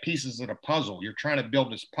you get pieces of a puzzle. You're trying to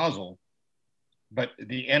build this puzzle, but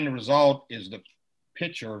the end result is the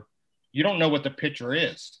picture. You don't know what the picture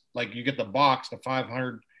is. Like you get the box, the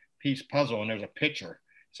 500-piece puzzle, and there's a picture.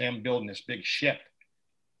 Say I'm building this big ship.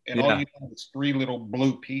 And all you have is 3 little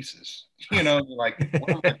blue pieces. You know, you're like,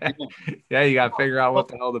 what am I doing? Yeah, you got to figure out what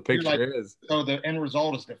the hell the picture is. So the end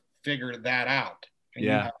result is to figure that out. And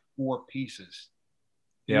you have 4 pieces.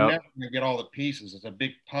 You're never going to get all the pieces. It's a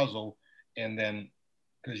big puzzle. And then,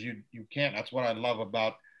 because you can't, that's what I love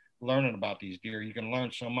about learning about these deer. You can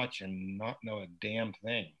learn so much and not know a damn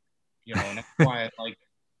thing. You know, and that's why I like,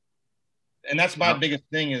 and that's my biggest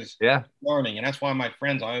thing is learning. And that's why my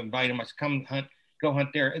friends, I invite them, I say, come hunt. Go hunt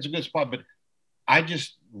there. It's a good spot, but I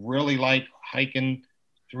just really like hiking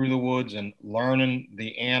through the woods and learning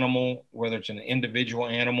the animal, whether it's an individual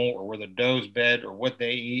animal or where the does bed or what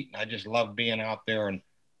they eat. I just love being out there and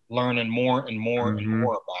learning more and more and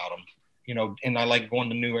more about them, you know, and I like going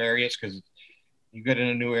to new areas because you get in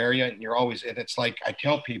a new area and you're always, and it's like, I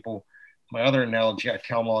tell people, my other analogy, I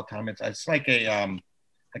tell them all the time, it's like a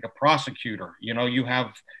prosecutor, you know, you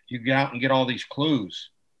get out and get all these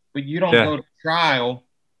clues. But you don't go to trial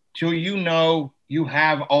till you know you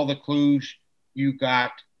have all the clues you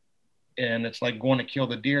got. And it's like going to kill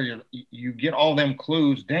the deer. You get all them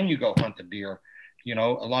clues, then you go hunt the deer. You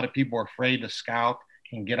know, a lot of people are afraid to scout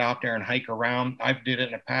and get out there and hike around. I did it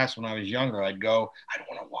in the past when I was younger. I'd go, I don't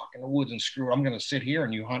want to walk in the woods and screw it. I'm going to sit here,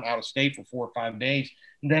 and you hunt out of state for 4 or 5 days.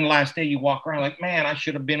 And then last day you walk around like, man, I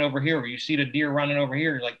should have been over here. Or you see the deer running over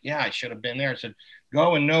here. You're like, yeah, I should have been there. I said,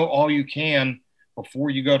 go and know all you can before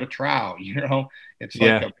you go to trial. You know, it's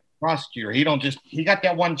like a prosecutor. He got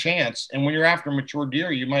that one chance. And when you're after mature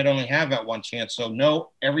deer, you might only have that one chance. So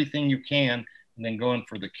know everything you can and then go in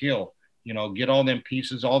for the kill. You know, get all them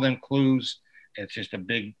pieces, all them clues. It's just a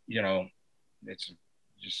big, you know, it's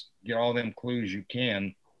just get all them clues you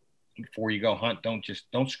can before you go hunt.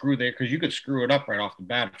 Don't screw there, because you could screw it up right off the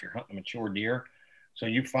bat if you're hunting a mature deer. So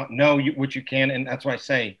you know what you can. And that's why I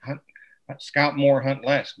say scout more, hunt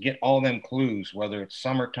less. Get all them clues, whether it's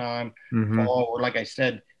summertime, fall, or like I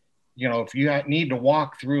said, you know, if you need to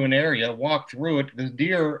walk through an area, walk through it.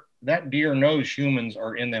 That deer knows humans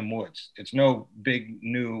are in them woods. It's no big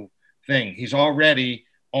new thing. He's already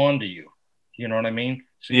onto you. You know what I mean?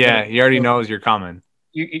 So he already knows you're coming.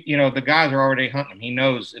 You know, the guys are already hunting. He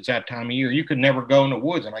knows it's that time of year. You could never go in the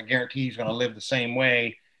woods, and I guarantee he's going to live the same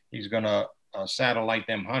way. He's going to satellite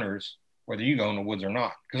them hunters, whether you go in the woods or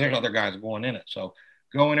not, because there's other guys going in it. So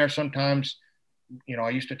go in there sometimes. You know, I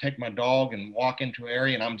used to take my dog and walk into an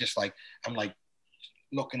area, and I'm like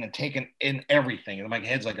looking and taking in everything. And my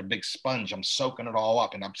head's like a big sponge. I'm soaking it all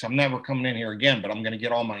up. And I'm never coming in here again, but I'm going to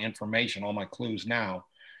get all my information, all my clues now,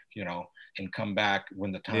 you know, and come back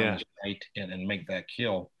when the time is right and make that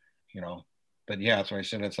kill, you know. But yeah, that's why I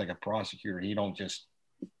said it's like a prosecutor. He don't just,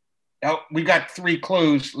 we got 3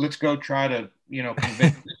 clues. Let's go try to, you know,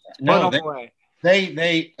 convince. No,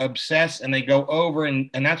 they obsess and they go over, and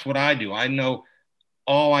that's what I do. I know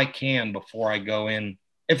all I can before I go in.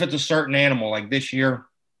 If it's a certain animal, like this year,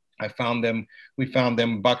 we found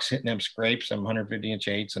them bucks hitting them scrapes, them 150-inch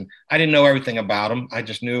 8s, and I didn't know everything about them. I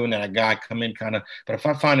just knew, and then a guy come in kind of. But if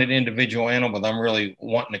I find an individual animal that I'm really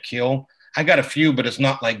wanting to kill, I got a few, but it's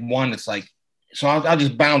not like one. It's like, so I'll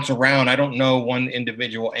just bounce around. I don't know one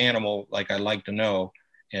individual animal like I like to know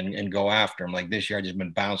and go after them. Like this year, I just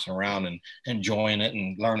been bouncing around and enjoying it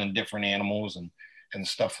and learning different animals and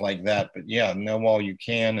stuff like that. But yeah, know all you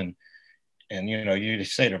can and you know, you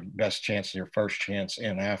say the best chance is your first chance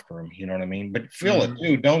in after them. You know what I mean? But feel it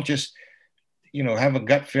too. Don't just, you know, have a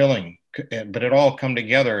gut feeling, but it all come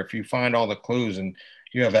together. If you find all the clues and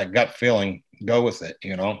you have that gut feeling, go with it,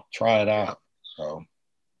 you know, try it out. So,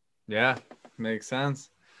 yeah, makes sense.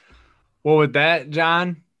 Well, with that,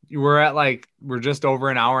 John, we're just over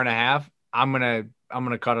an hour and a half. I'm going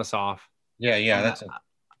to cut us off. Yeah.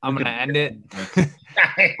 I'm going to end it,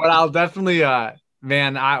 but I'll definitely,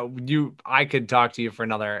 man, I could talk to you for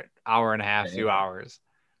another hour and a half, 2 hours.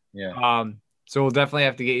 Yeah. So we'll definitely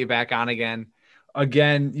have to get you back on again.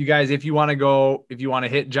 Again, you guys, if you want to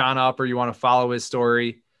hit John up or you want to follow his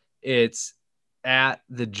story, it's at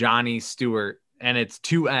the Johnny Stewart, and it's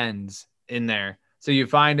 2 N's in there. So you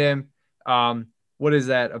find him. What is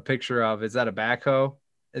that a picture of? Is that a backhoe?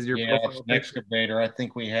 Is your it's an excavator. I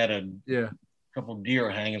think we had a couple deer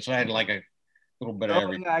hanging, so I had like a little bit of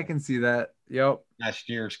everything. Yeah, I can see that. Yep. Last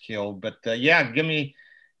year's killed, but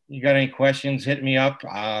you got any questions, hit me up,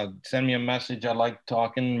 send me a message. I like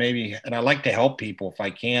talking maybe, and I like to help people if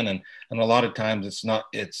I can. And a lot of times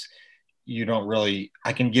you don't really,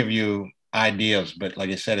 I can give you ideas, but like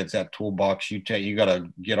I said, it's that toolbox. You got to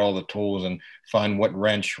get all the tools and find what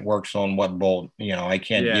wrench works on what bolt. You know, I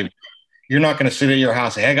can't you're not going to sit at your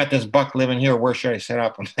house and say, hey, I got this buck living here. Where should I set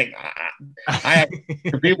up? I'm like, I have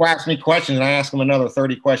people ask me questions and I ask them another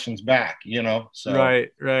 30 questions back, you know? So right.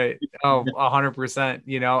 Oh, 100%,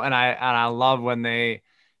 you know, and I love when they,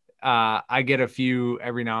 I get a few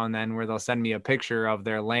every now and then where they'll send me a picture of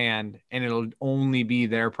their land and it'll only be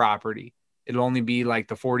their property. It'll only be like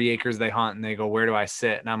the 40 acres they hunt and they go, where do I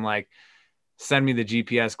sit? And I'm like, send me the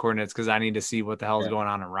GPS coordinates, 'cause I need to see what the hell is going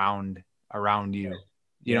on around you.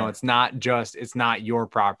 You know, it's not your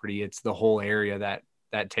property. It's the whole area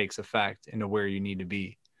that takes effect into where you need to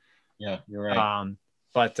be. Yeah, you're right.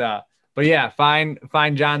 But yeah, find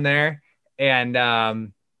John there. And,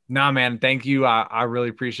 nah, man, thank you. I really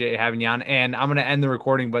appreciate having you on, and I'm going to end the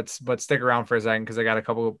recording, but stick around for a second, 'cause I got a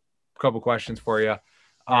couple questions for you.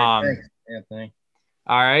 Thanks, Anthony.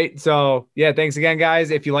 All right. So yeah, thanks again, guys.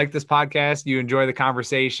 If you like this podcast, you enjoy the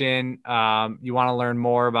conversation, you want to learn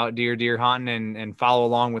more about deer hunting and follow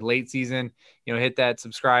along with late season, you know, hit that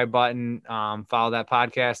subscribe button, follow that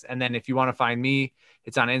podcast. And then if you want to find me,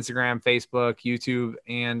 it's on Instagram, Facebook, YouTube,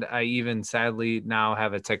 and I even sadly now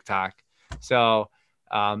have a TikTok. So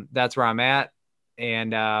that's where I'm at.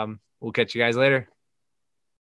 And we'll catch you guys later.